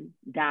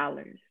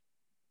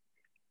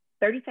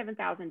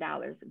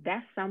 $37,000,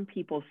 that's some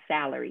people's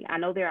salary. I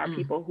know there are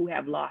people who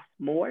have lost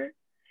more,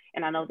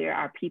 and I know there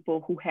are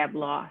people who have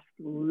lost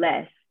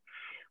less.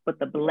 But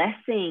the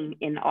blessing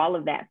in all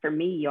of that for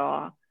me,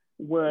 y'all,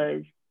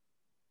 was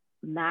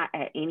not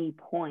at any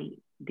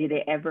point did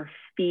it ever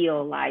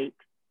feel like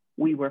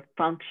we were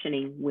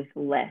functioning with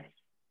less,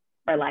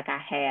 or like I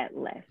had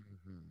less.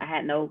 Mm-hmm. I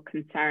had no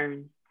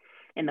concerns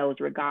in those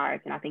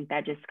regards. And I think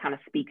that just kind of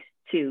speaks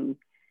to,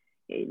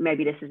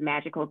 maybe this is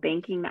magical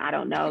thinking, I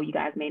don't know, you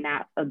guys may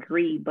not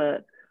agree,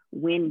 but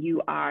when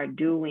you are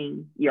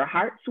doing your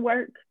heart's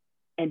work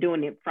and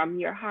doing it from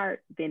your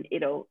heart, then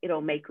it'll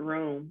make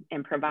room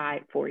and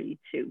provide for you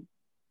too.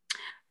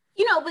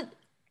 But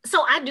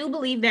so I do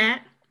believe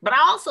that, but I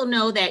also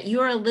know that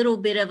you're a little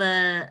bit of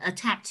a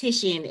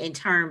tactician in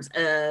terms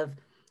of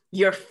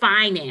your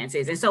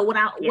finances. And so what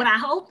I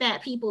hope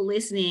that people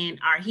listening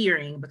are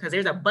hearing, because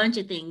there's a bunch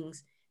of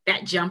things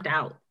that jumped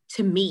out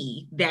to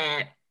me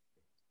that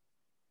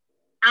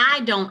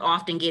I don't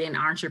often get in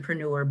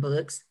entrepreneur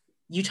books.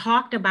 You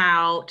talked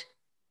about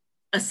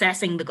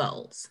assessing the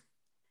goals.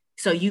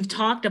 So you've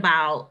talked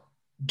about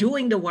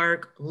doing the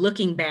work,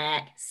 looking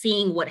back,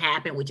 seeing what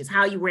happened, which is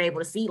how you were able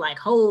to see, like,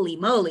 holy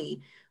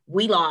moly,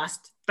 we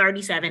lost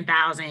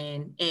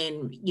 37,000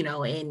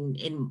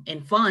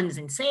 in funds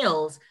and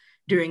sales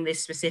during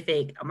this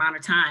specific amount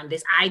of time.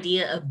 This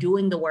idea of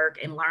doing the work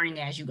and learning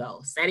as you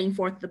go, setting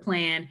forth the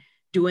plan,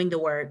 doing the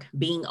work,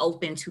 being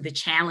open to the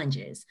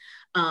challenges.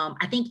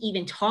 I think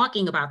even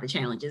talking about the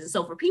challenges. And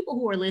so for people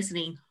who are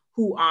listening,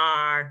 who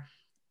are,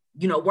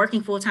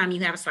 working full-time,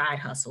 you have a side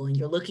hustle and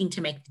you're looking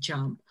to make the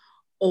jump,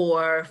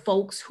 or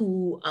folks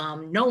who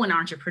know an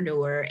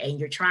entrepreneur and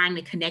you're trying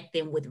to connect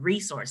them with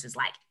resources,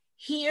 like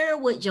hear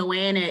what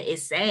Joanna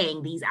is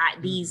saying,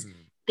 these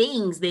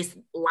things, this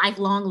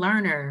lifelong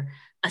learner,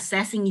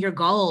 assessing your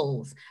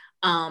goals,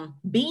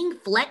 being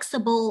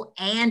flexible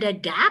and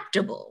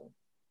adaptable,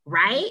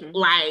 right?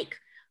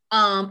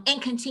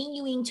 And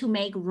continuing to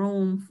make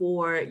room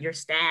for your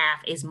staff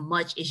as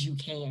much as you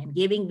can,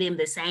 giving them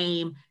the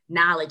same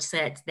knowledge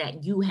sets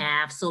that you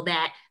have so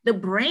that the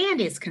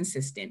brand is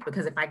consistent.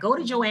 Because if I go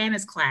to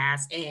Joanna's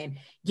class and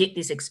get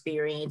this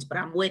experience, but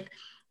I'm with,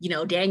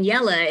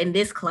 Daniela in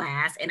this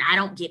class and I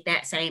don't get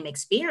that same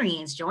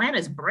experience,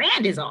 Joanna's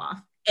brand is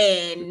off.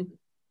 And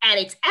at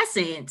its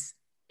essence,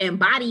 and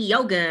body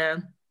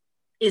yoga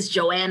is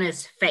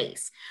Joanna's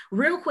face.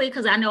 Real quick,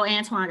 because I know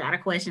Antoine got a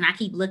question. I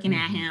keep looking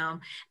at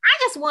him. I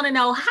just want to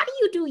know, how do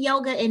you do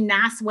yoga and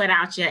not sweat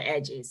out your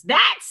edges?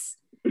 That's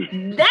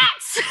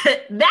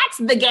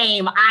the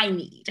game I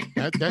need.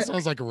 That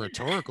sounds like a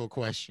rhetorical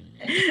question.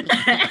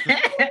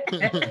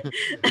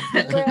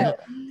 Well,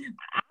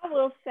 I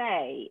will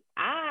say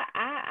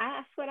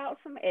I sweat out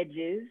some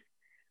edges,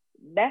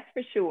 that's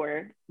for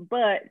sure.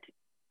 But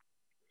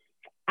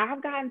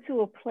I've gotten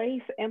to a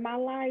place in my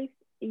life,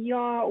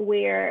 y'all,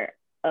 where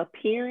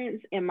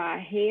appearance in my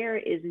hair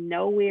is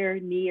nowhere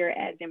near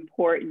as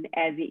important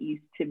as it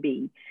used to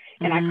be.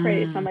 And I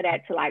credit some of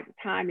that to like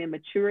time and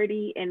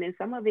maturity, and then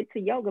some of it to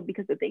yoga,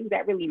 because the things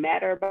that really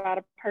matter about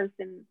a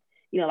person,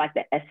 you know, like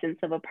the essence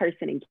of a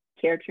person and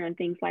character and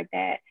things like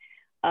that.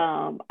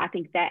 I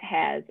think that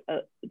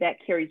that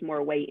carries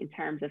more weight in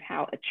terms of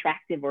how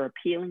attractive or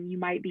appealing you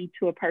might be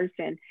to a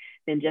person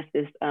than just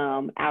this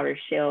outer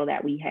shell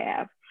that we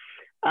have.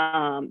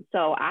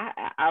 So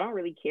I don't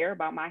really care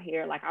about my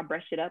hair. Like, I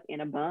brush it up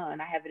in a bun.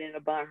 I have it in a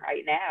bun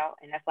right now,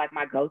 and that's like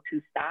my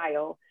go-to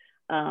style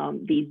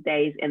these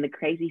days. And the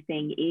crazy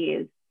thing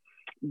is,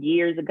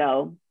 years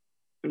ago,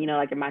 you know,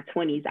 like in my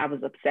 20s, I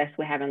was obsessed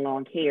with having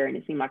long hair, and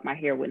it seemed like my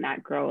hair would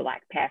not grow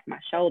like past my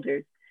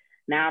shoulders.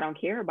 Now I don't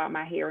care about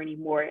my hair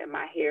anymore, and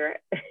my hair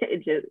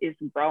it's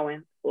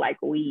growing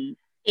like weeds.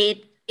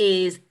 It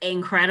is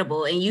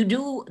incredible. And you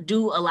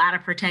do a lot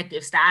of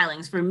protective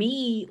stylings. For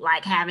me,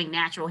 like having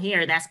natural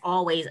hair, that's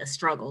always a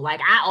struggle. Like,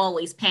 I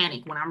always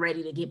panic when I'm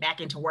ready to get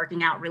back into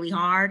working out really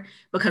hard,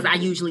 because I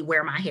usually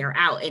wear my hair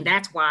out. And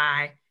that's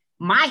why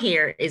my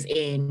hair is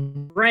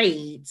in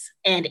braids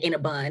and in a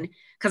bun,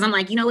 because I'm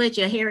like, you know what,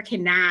 your hair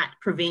cannot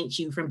prevent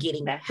you from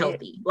getting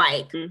healthy.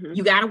 Like,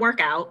 you got to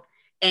work out.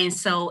 And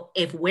so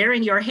if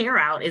wearing your hair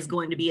out is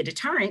going to be a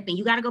deterrent, then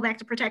you got to go back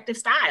to protective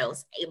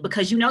styles,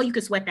 because you know you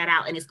can sweat that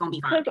out and it's going to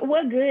be fine. Because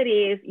what good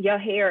is your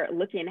hair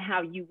looking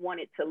how you want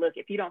it to look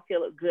if you don't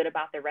feel good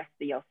about the rest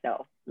of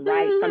yourself,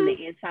 right? From the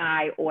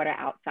inside or the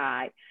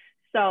outside.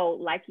 So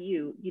like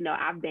you know,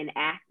 I've been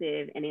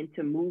active and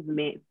into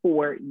movement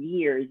for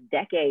years,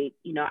 decades,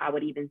 you know, I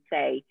would even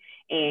say.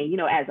 And, you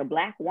know, as a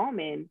Black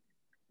woman,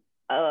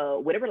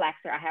 with a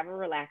relaxer, I have a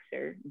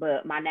relaxer,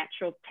 but my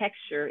natural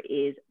texture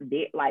is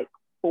like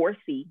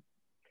 4C.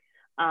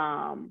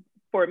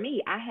 For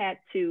me, I had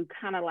to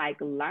kind of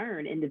like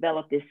learn and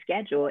develop this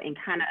schedule and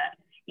kind of,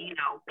 you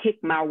know,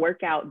 pick my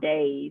workout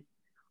days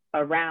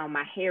around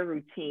my hair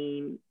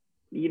routine,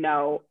 you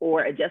know,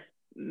 or just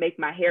make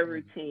my hair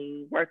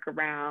routine work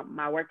around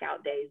my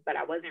workout days. But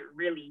I wasn't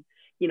really,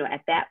 you know,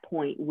 at that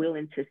point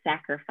willing to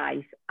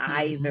sacrifice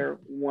either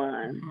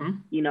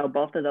one. You know,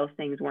 both of those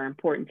things were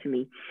important to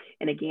me.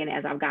 And again,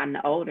 as I've gotten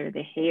older,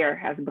 the hair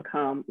has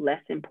become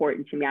less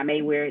important to me. I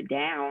may wear it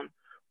down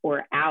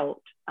or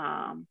out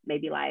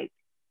maybe like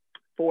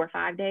 4 or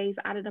 5 days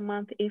out of the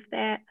month, if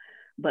that.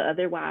 But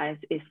otherwise,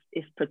 it's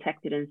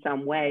protected in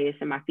some way. It's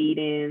in my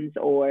feed-ins,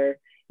 or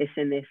it's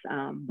in this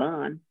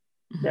bun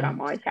that I'm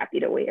always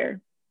happy to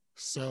wear.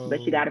 So,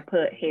 but you got to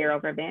put hair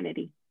over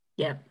vanity.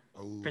 Yep,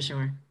 for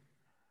sure.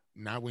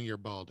 Not when you're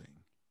balding.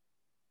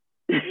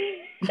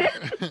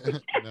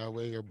 Not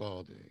when you're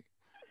balding.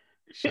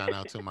 Shout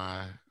out to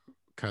my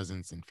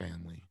cousins and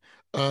family.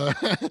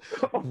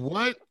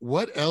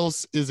 What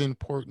else is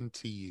important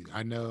to you?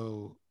 I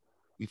know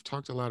we've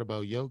talked a lot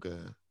about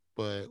yoga,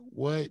 but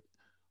what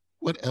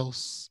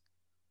else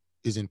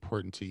is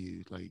important to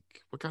you? Like,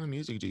 what kind of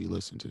music do you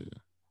listen to?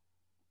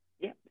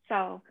 Yeah,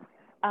 so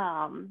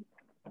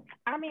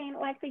I mean,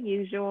 like the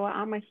usual,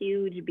 I'm a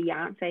huge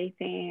Beyonce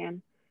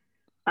fan.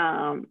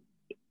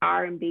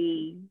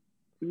 R&B,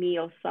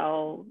 neo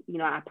soul, you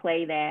know, I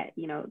play that,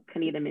 you know,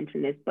 Kanita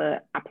mentioned this,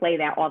 but I play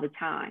that all the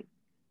time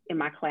in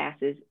my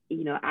classes.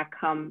 You know, I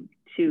come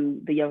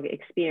to the yoga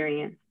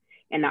experience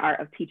and the art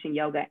of teaching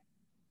yoga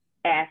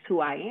as who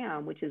I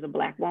am, which is a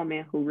Black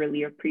woman who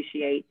really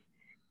appreciates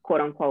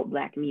quote unquote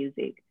Black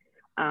music.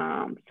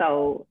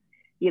 So,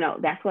 you know,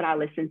 that's what I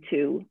listen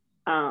to.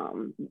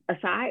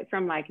 Aside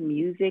from like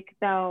music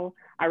though,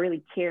 I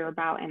really care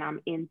about and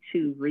I'm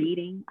into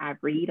reading. I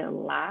read a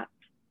lot.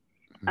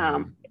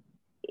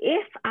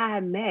 If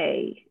I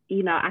may,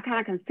 you know, I kind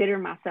of consider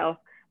myself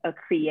a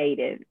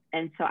creative.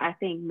 And so I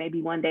think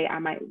maybe one day I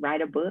might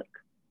write a book.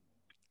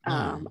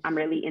 I'm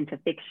really into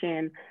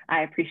fiction.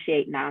 I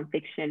appreciate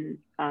nonfiction,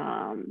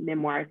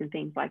 memoirs and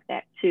things like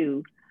that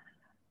too.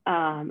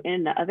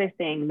 And the other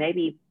thing,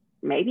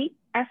 maybe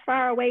as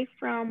far away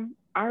from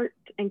art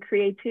and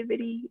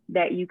creativity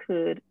that you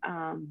could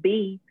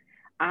be,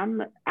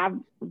 I've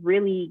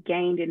really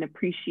gained an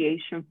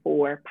appreciation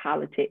for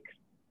politics.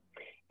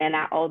 And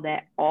I owe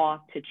that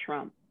all to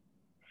Trump.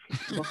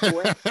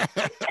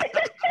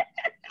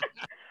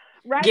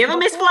 Right? Give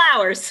him his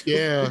flowers.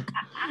 Yeah.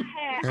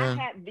 I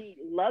had the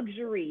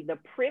luxury, the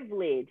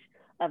privilege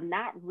of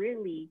not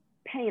really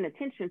paying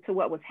attention to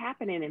what was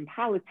happening in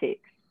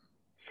politics.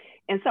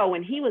 And so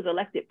when he was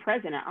elected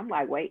president, I'm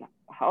like, wait,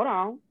 hold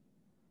on.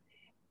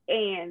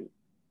 And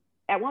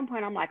at one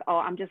point I'm like, oh,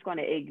 I'm just going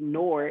to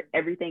ignore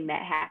everything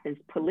that happens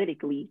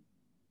politically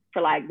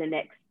for like the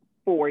next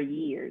 4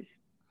 years.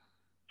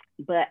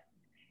 But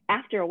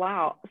after a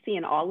while,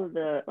 seeing all of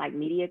the like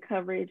media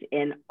coverage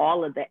and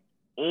all of the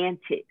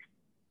antics,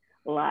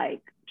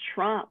 like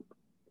Trump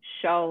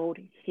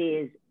showed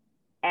his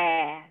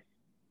ass,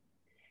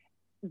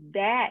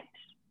 that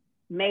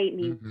made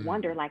me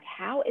wonder, like,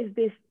 how is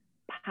this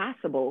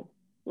possible?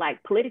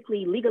 Like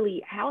politically,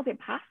 legally, how is it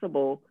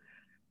possible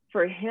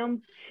for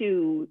him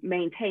to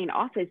maintain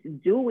office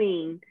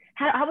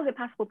how was it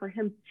possible for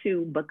him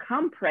to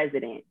become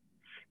president?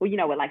 Well, you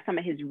know, with like some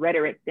of his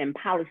rhetoric and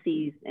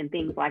policies and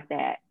things like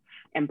that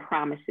and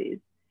promises.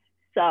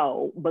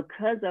 So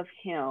because of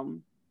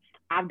him,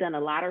 I've done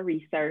a lot of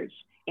research.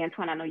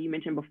 Antoine, I know you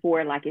mentioned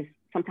before, like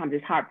sometimes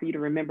it's hard for you to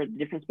remember the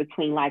difference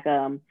between like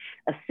a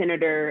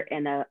senator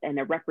and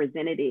a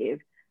representative.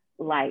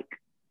 Like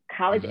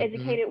college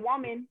educated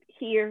woman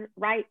here,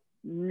 right?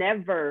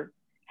 Never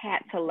had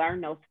to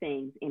learn those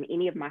things in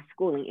any of my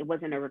schooling. It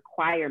wasn't a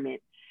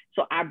requirement.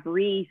 So I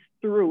breezed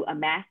through a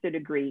master's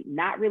degree,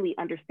 not really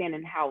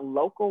understanding how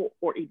local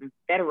or even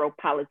federal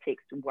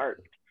politics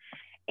worked.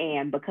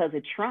 And because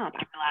of Trump,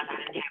 I realized I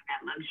didn't have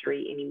that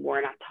luxury anymore.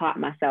 And I taught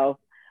myself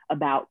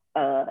about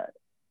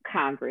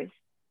Congress.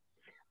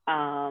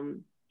 I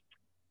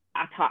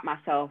taught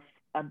myself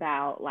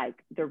about like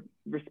the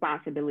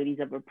responsibilities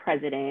of a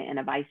president and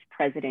a vice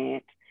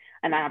president.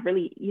 And I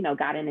really, you know,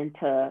 gotten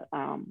into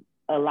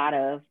a lot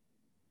of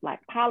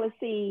like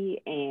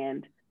policy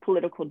and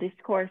political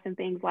discourse and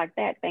things like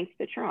that, thanks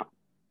to Trump.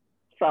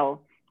 So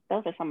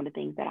those are some of the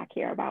things that I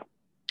care about.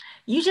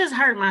 You just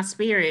hurt my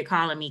spirit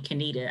calling me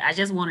Kenita. I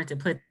just wanted to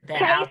put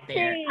that out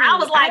there. I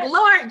was like,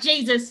 Lord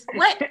Jesus, who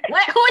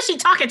is she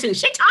talking to?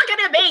 She talking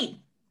to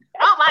me.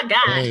 Oh my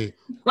God.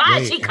 Why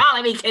is she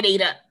calling me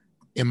Kenita?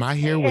 Am I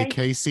here with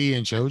Casey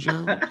and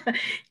JoJo?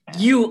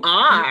 You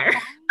are.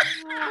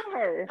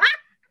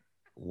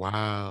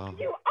 Wow.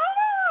 You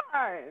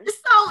are.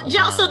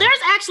 So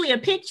there's actually a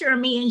picture of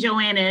me and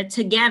Joanna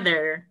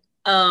together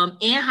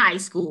in high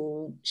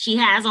school. She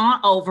has on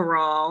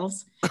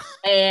overalls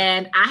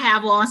and I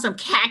have on some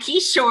khaki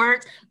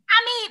shorts.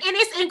 I mean, and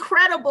it's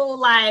incredible,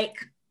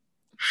 like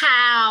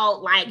how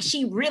like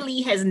she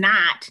really has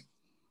not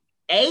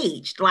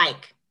aged.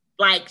 Like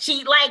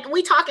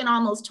we talking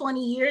almost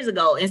 20 years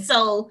ago. And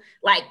so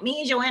like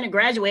me and Joanna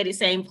graduated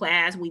same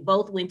class. We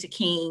both went to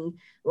King.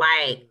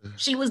 Like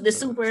she was the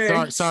super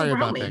sorry super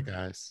about homie. that,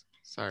 guys.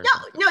 Sorry.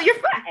 No, you're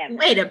fine.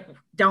 Wait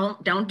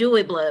don't do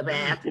it,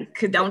 Bloodbath.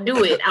 Cause don't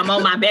do it. I'm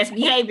on my best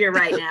behavior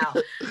right now.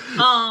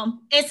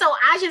 And so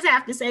I just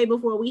have to say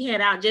before we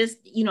head out,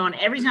 just, you know, and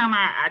every time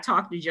I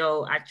talk to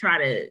Jo, I try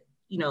to,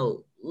 you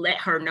know, let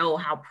her know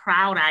how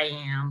proud I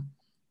am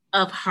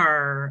of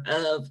her,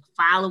 of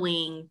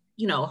following,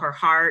 you know, her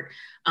heart.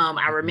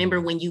 I remember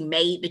when you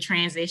made the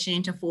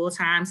transition to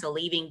full-time, so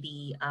leaving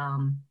the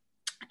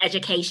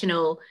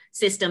educational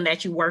system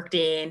that you worked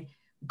in,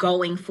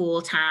 going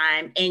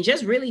full-time, and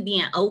just really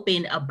being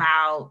open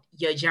about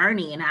your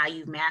journey and how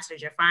you've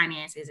mastered your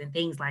finances and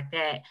things like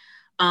that.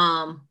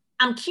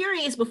 I'm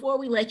curious, before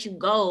we let you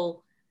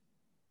go,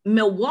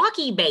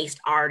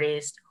 Milwaukee-based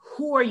artists,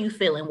 who are you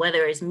feeling?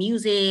 Whether it's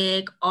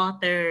music,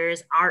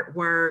 authors,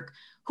 artwork,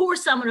 who are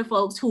some of the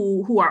folks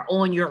who are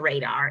on your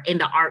radar in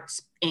the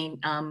arts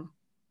and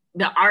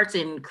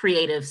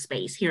creative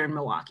space here in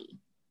Milwaukee?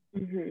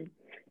 Mm-hmm.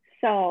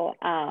 So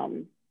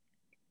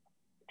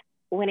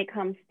when it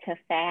comes to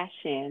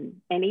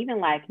fashion and even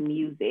like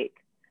music,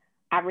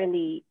 I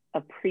really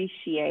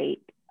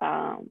appreciate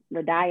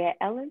Radiah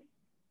Ellis.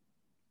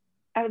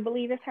 I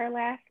believe is her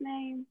last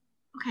name.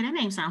 Okay, that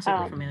name sounds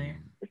super familiar.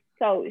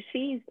 So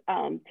she's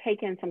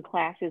taken some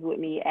classes with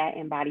me at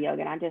Embody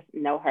Yoga, and I just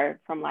know her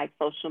from like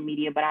social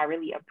media, but I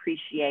really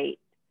appreciate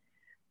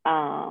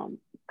kind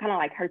of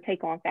like her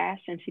take on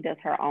fashion. She does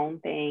her own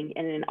thing,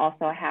 and then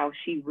also how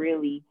she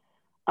really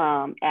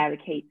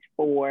advocates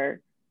for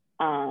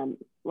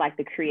like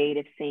the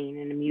creative scene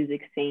and the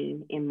music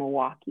scene in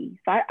Milwaukee.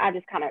 So I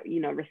just kind of,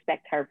 you know,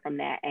 respect her from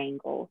that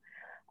angle.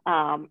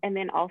 And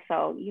then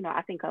also, you know,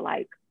 I think of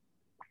like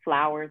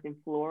flowers and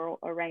floral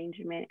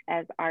arrangement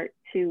as art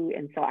too.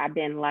 And so I've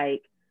been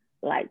like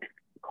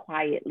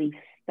quietly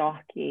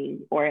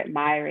stalking or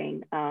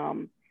admiring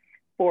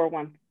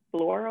 401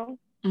 Floral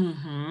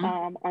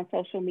on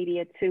social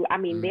media too. I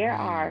mean, there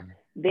are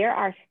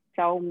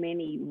so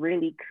many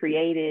really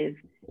creative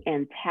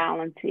and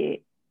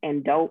talented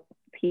and dope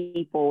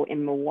people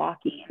in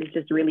Milwaukee. It's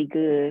just really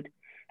good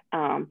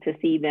to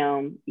see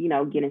them, you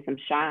know, getting some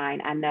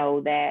shine. I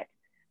know that,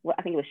 well,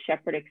 I think it was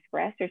Shepherd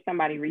Express or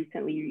somebody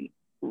recently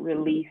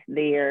released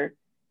their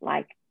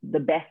like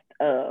the best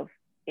of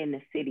in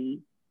the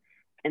city,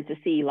 and to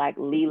see like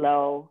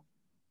Lilo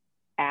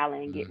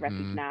Allen get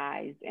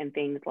recognized and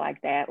things like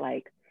that.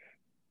 Like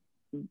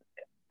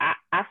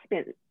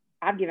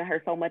I've given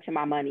her so much of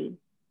my money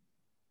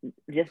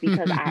just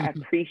because I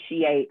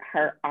appreciate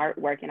her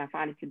artwork and I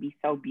find it to be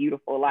so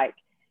beautiful. Like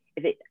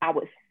I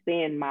would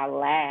spend my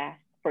last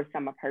for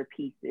some of her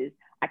pieces.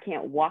 I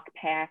can't walk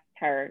past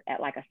her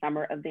at like a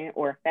summer event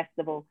or a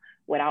festival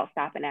without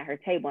stopping at her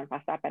table. And if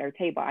I stop at her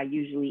table, I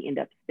usually end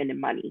up spending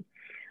money.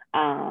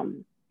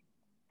 Um,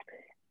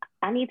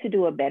 I need to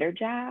do a better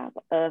job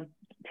of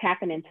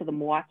tapping into the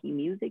Milwaukee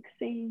music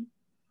scene.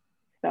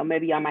 So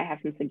maybe y'all might have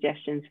some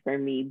suggestions for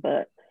me,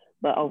 but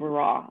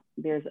overall,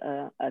 there's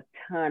a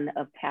ton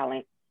of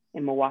talent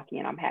in Milwaukee,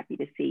 and I'm happy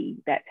to see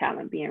that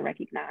talent being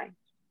recognized.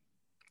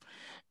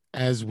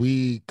 As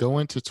we go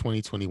into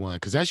 2021,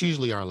 because that's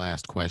usually our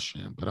last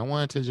question, but I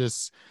wanted to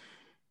just,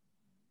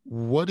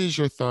 what is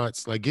your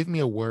thoughts? Like, give me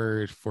a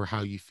word for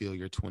how you feel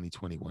your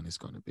 2021 is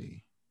going to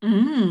be.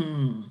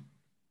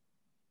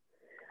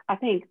 I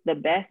think the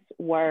best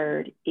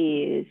word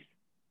is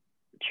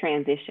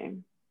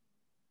transition.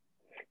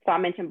 So I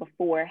mentioned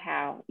before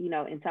how,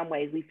 in some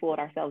ways we fooled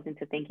ourselves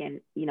into thinking,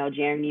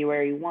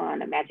 January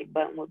 1, a magic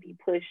button would be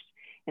pushed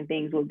and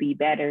things will be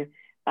better.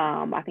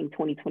 I think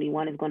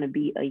 2021 is going to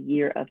be a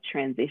year of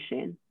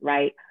transition,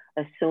 right?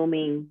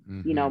 Assuming,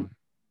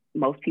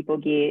 most people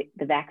get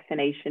the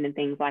vaccination and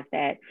things like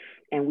that,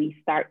 and we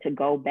start to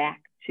go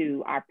back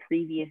to our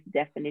previous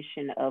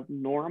definition of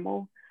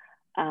normal.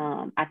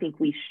 I think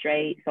we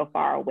strayed so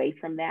far away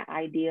from that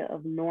idea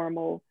of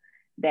normal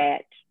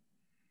that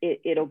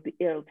it'll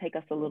take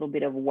us a little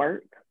bit of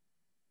work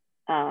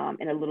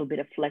and a little bit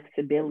of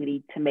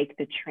flexibility to make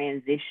the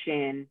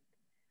transition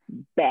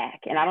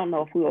back. And I don't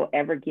know if we will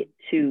ever get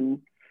to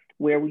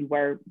where we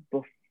were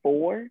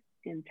before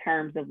in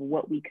terms of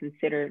what we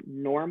consider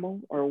normal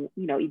or,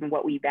 even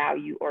what we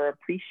value or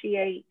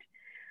appreciate.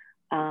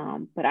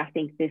 But I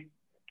think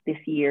this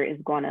year is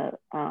going to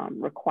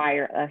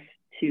require us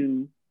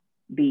to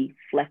be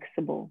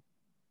flexible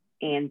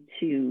and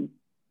to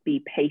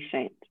be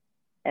patient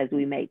as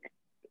we make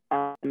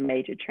a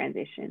major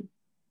transition.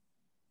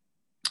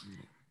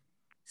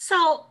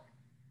 So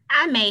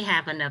I may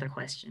have another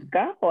question.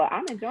 Go.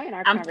 I'm enjoying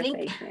our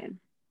conversation.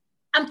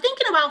 I'm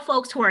thinking about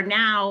folks who are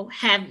now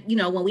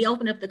when we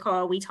opened up the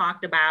call, we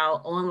talked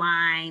about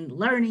online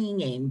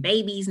learning and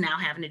babies now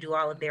having to do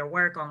all of their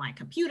work on like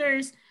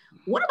computers.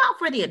 What about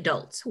for the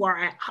adults who are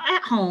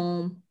at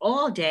home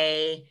all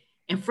day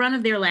in front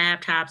of their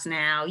laptops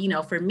now?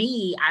 For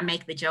me, I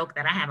make the joke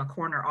that I have a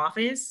corner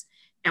office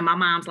and my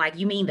mom's like,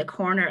 you mean the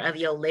corner of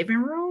your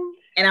living room?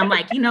 And I'm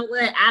like, you know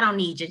what? I don't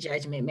need your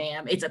judgment,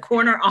 ma'am. It's a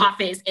corner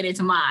office and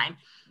it's mine.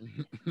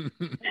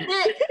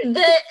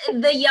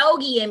 the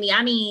yogi in me,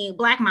 I mean,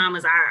 Black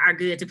mamas are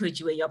good to put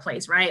you in your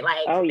place, right?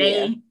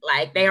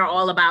 Like they are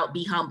all about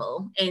be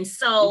humble. And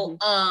so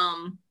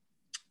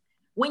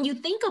when you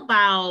think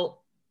about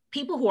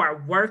people who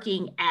are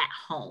working at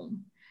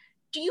home,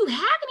 do you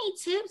have any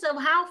tips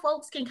of how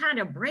folks can kind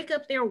of break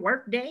up their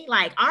work day?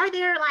 Like,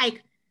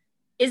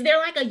 is there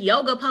like a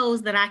yoga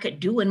pose that I could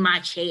do in my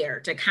chair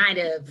to kind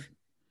of,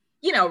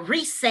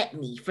 reset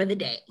me for the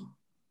day?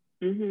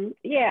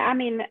 Yeah, I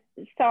mean,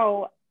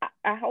 so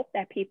I hope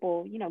that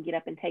people, get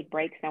up and take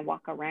breaks and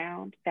walk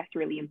around. That's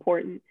really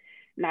important,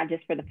 not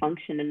just for the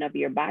functioning of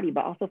your body,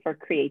 but also for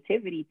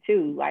creativity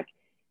too. Like,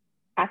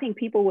 I think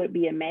people would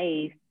be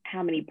amazed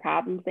how many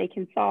problems they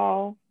can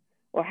solve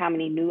or how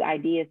many new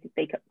ideas that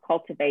they could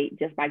cultivate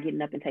just by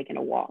getting up and taking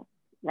a walk,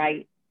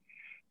 right?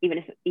 Even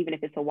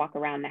if it's a walk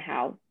around the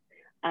house.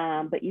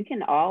 But you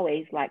can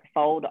always like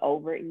fold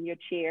over in your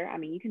chair. I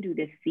mean, you can do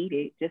this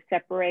seated. Just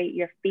separate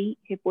your feet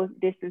hip-width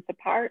distance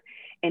apart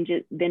and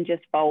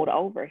just fold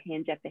over,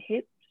 hinge at the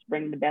hips,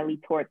 bring the belly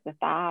towards the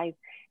thighs,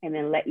 and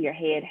then let your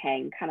head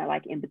hang kind of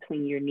like in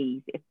between your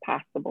knees if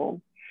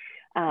possible.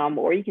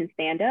 Or you can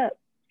stand up,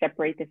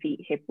 separate the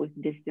feet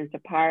hip-width distance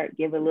apart,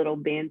 give a little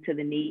bend to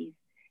the knees,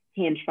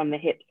 hinge from the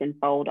hips and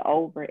fold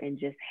over and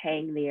just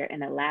hang there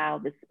and allow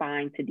the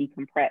spine to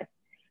decompress.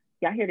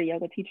 Y'all hear the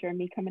yoga teacher and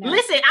me coming out?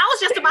 Listen, I was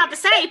just about to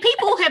say,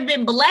 people have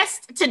been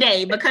blessed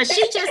today because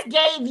she just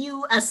gave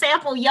you a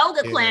sample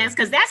yoga class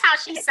because that's how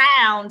she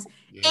sounds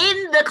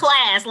in the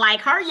class. Like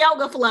her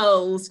yoga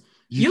flows,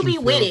 you be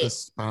with it. The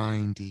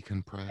spine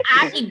decompress.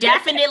 I be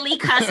definitely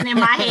cussing in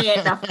my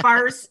head the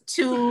first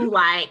two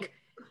like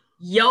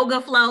yoga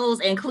flows,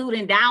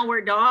 including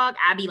downward dog.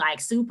 I be like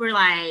super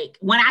like,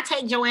 when I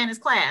take Joanna's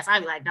class,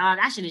 I be like, dog,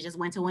 I should have just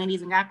went to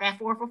Wendy's and got that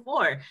 4 for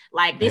 $4.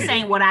 Like, this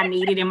ain't what I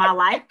needed in my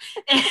life.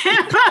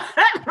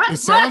 It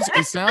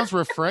sounds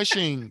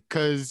refreshing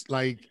because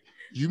like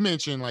you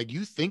mentioned, like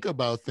you think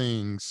about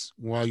things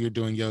while you're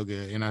doing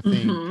yoga. And I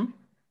think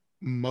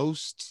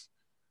most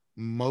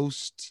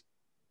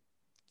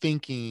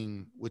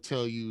thinking would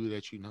tell you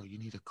that, you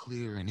need a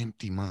clear and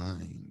empty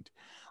mind.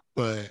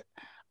 But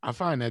I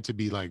find that to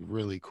be like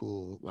really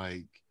cool.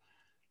 Like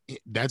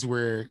that's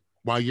where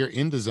while you're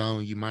in the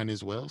zone, you might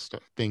as well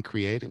think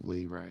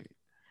creatively, right?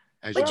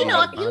 But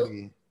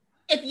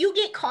if you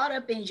get caught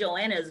up in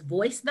Joanna's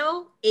voice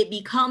though, it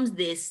becomes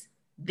this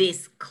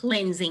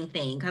cleansing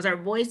thing because her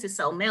voice is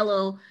so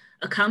mellow,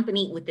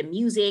 accompanied with the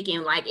music.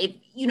 And like,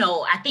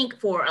 I think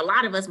for a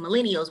lot of us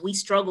millennials, we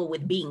struggle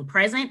with being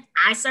present.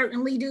 I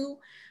certainly do.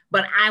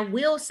 But I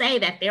will say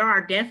that there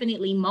are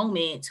definitely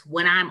moments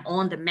when I'm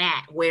on the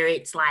mat where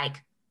it's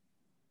like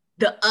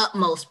the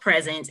utmost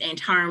presence in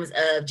terms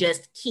of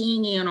just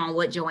keying in on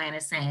what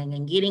Joanna's saying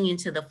and getting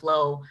into the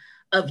flow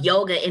of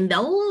yoga. And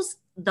those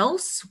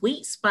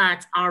sweet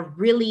spots are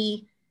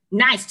really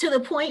Nice, to the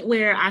point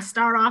where I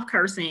start off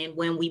cursing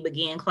when we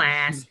begin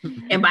class.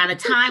 And by the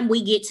time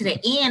we get to the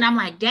end, I'm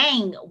like,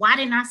 dang, why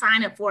didn't I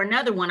sign up for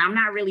another one? I'm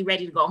not really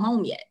ready to go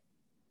home yet.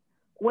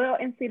 Well,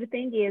 and see, the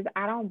thing is,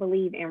 I don't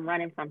believe in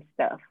running from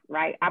stuff,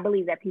 right? I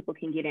believe that people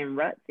can get in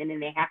ruts and then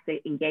they have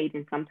to engage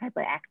in some type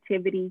of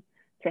activity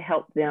to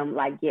help them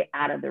like get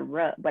out of the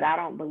rut. But I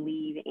don't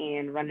believe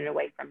in running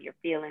away from your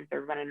feelings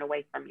or running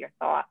away from your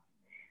thoughts.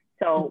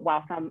 So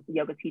while some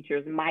yoga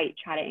teachers might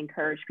try to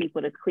encourage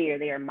people to clear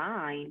their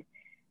mind,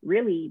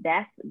 really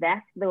that's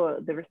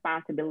the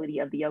responsibility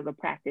of the yoga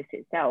practice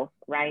itself,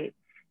 right?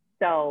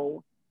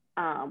 So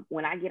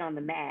when I get on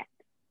the mat,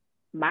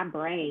 my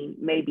brain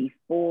may be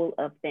full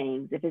of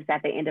things. If it's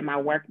at the end of my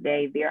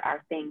workday, there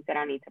are things that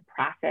I need to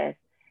process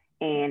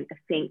and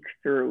think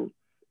through.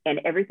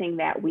 And everything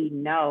that we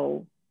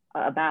know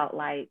about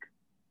like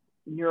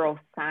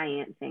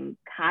neuroscience and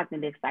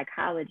cognitive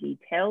psychology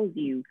tells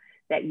you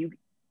that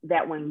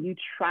when you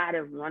try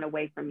to run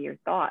away from your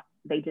thoughts,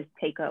 they just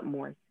take up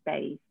more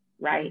space,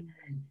 right?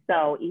 Mm-hmm.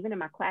 So even in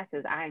my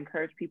classes, I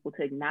encourage people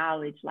to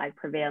acknowledge like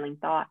prevailing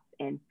thoughts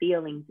and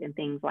feelings and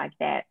things like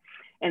that.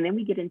 And then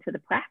we get into the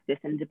practice,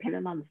 and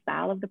depending on the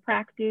style of the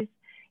practice,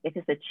 if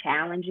it's a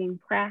challenging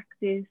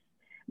practice,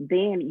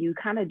 then you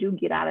kind of do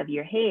get out of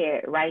your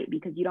head, right?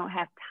 Because you don't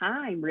have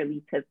time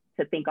really to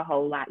think a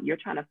whole lot. You're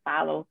trying to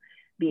follow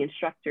the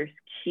instructor's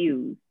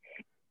cues.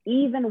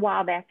 Even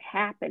while that's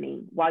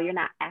happening, while you're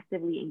not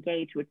actively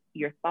engaged with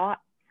your thoughts,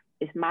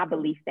 it's my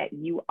belief that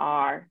you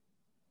are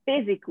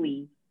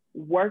physically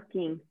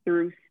working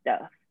through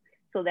stuff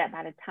so that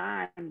by the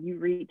time you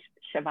reach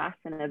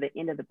Shavasana, the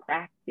end of the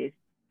practice,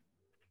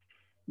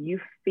 you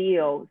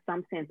feel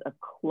some sense of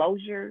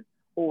closure,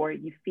 or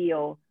you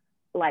feel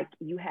like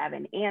you have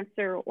an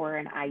answer or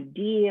an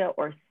idea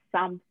or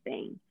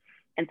something.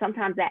 And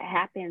sometimes that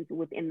happens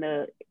within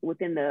the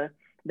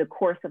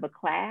course of a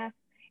class.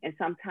 And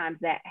sometimes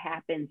that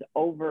happens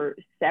over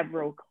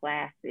several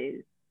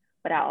classes.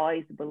 But I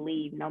always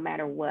believe, no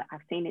matter what,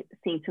 I've seen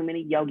too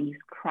many yogis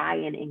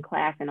crying in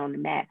class and on the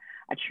mat.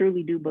 I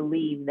truly do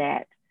believe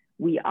that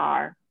we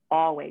are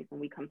always,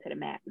 when we come to the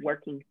mat,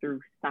 working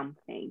through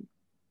something.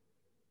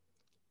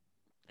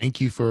 Thank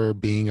you for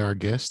being our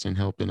guest and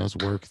helping us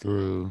work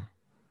through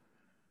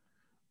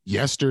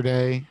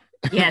yesterday.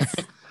 Yes.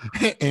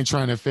 And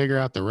trying to figure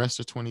out the rest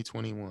of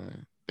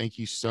 2021. Thank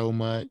you so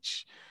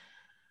much,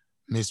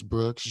 Miss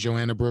Brooks,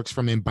 Joanna Brooks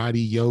from Embody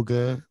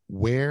Yoga.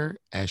 Where?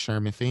 At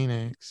Sherman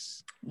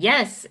Phoenix.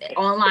 Yes,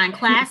 online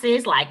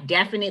classes, like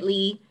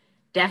definitely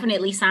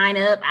sign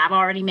up. I've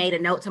already made a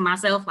note to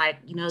myself, like,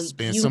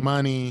 spend some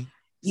money.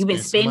 You've been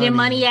spending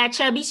money at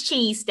Chubby's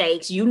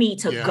Cheesesteaks. You need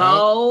to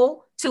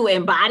go to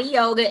Embody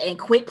Yoga and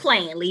quit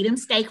playing. Leave them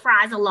steak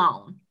fries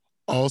alone.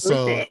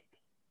 Also, listen,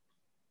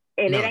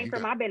 and it ain't for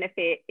my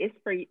benefit. It's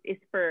for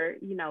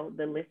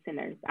the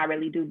listeners. I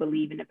really do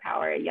believe in the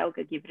power of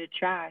yoga. Give it a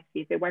try.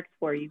 See if it works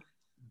for you.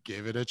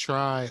 Give it a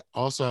try.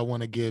 Also, I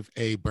want to give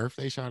a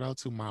birthday shout out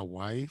to my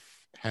wife.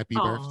 Happy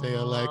birthday,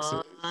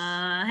 Alexis.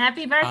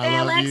 Happy birthday,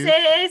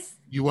 Alexis.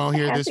 You won't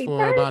hear this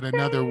for about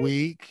another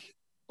week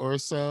or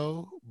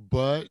so,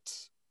 but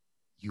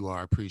you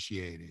are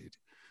appreciated.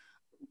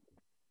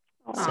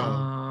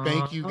 So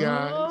thank you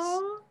guys.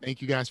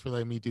 Thank you guys for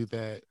letting me do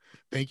that.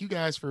 Thank you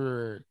guys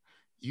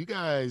you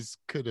guys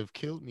could have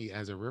killed me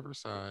as a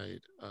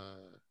Riverside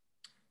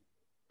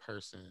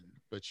person,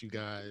 but you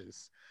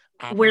guys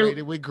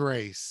operated with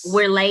grace.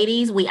 We're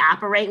ladies. We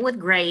operate with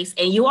grace.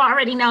 And you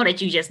already know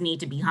that you just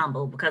need to be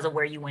humble because of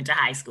where you went to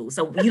high school.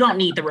 So you don't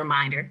need the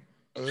reminder.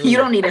 You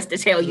don't need us to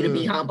tell you to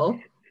be humble.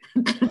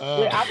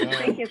 I was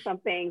thinking some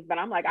things, but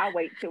I'm like, I'll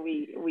wait till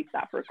we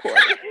stop recording.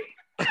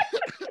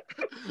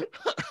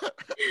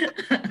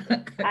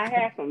 I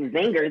had some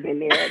zingers in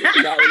there.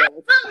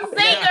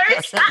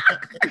 Zingers.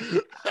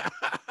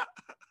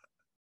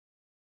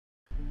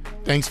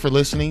 Thanks for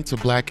listening to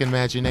Black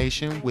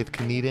Imagination with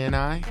Kanita and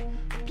I.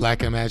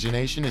 Black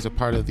Imagination is a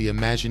part of the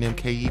Imagine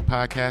MKE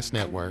podcast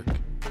network.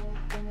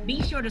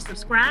 Be sure to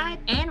subscribe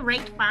and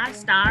rate 5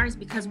 stars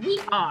because we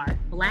are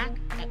Black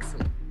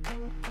Excellent.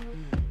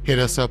 Hit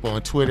us up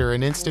on Twitter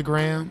and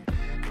Instagram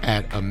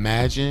at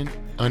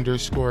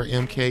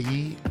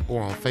Imagine_MKE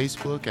or on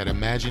Facebook at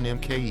Imagine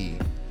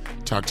MKE.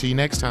 Talk to you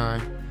next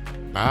time.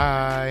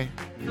 Bye.